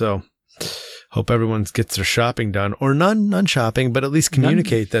Christmas. So, hope everyone gets their shopping done, or none shopping, but at least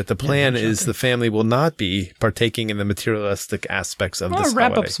communicate that the plan is the family will not be partaking in the materialistic aspects of this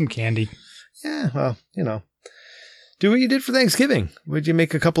wrap holiday. Up some candy. Yeah, well, do what you did for Thanksgiving. Would you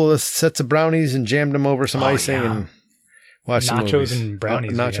make a couple of sets of brownies and jammed them over some icing and watch some movies? Nachos and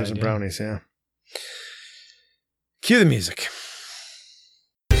brownies. Nachos and brownies, yeah. Cue the music.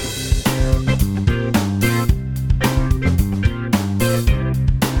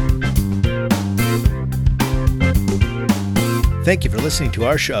 Thank you for listening to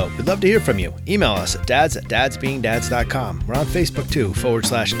our show. We'd love to hear from you. Email us at dads@dadsbeingdads.com. We're on Facebook too,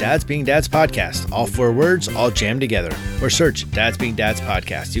 /Dads Being Dads Podcast. All 4 words, all jammed together. Or search Dads Being Dads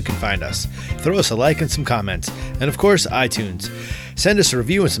Podcast. You can find us. Throw us a like and some comments. And of course, iTunes. Send us a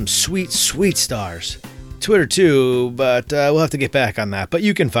review and some sweet, sweet stars. Twitter too, but we'll have to get back on that. But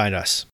you can find us.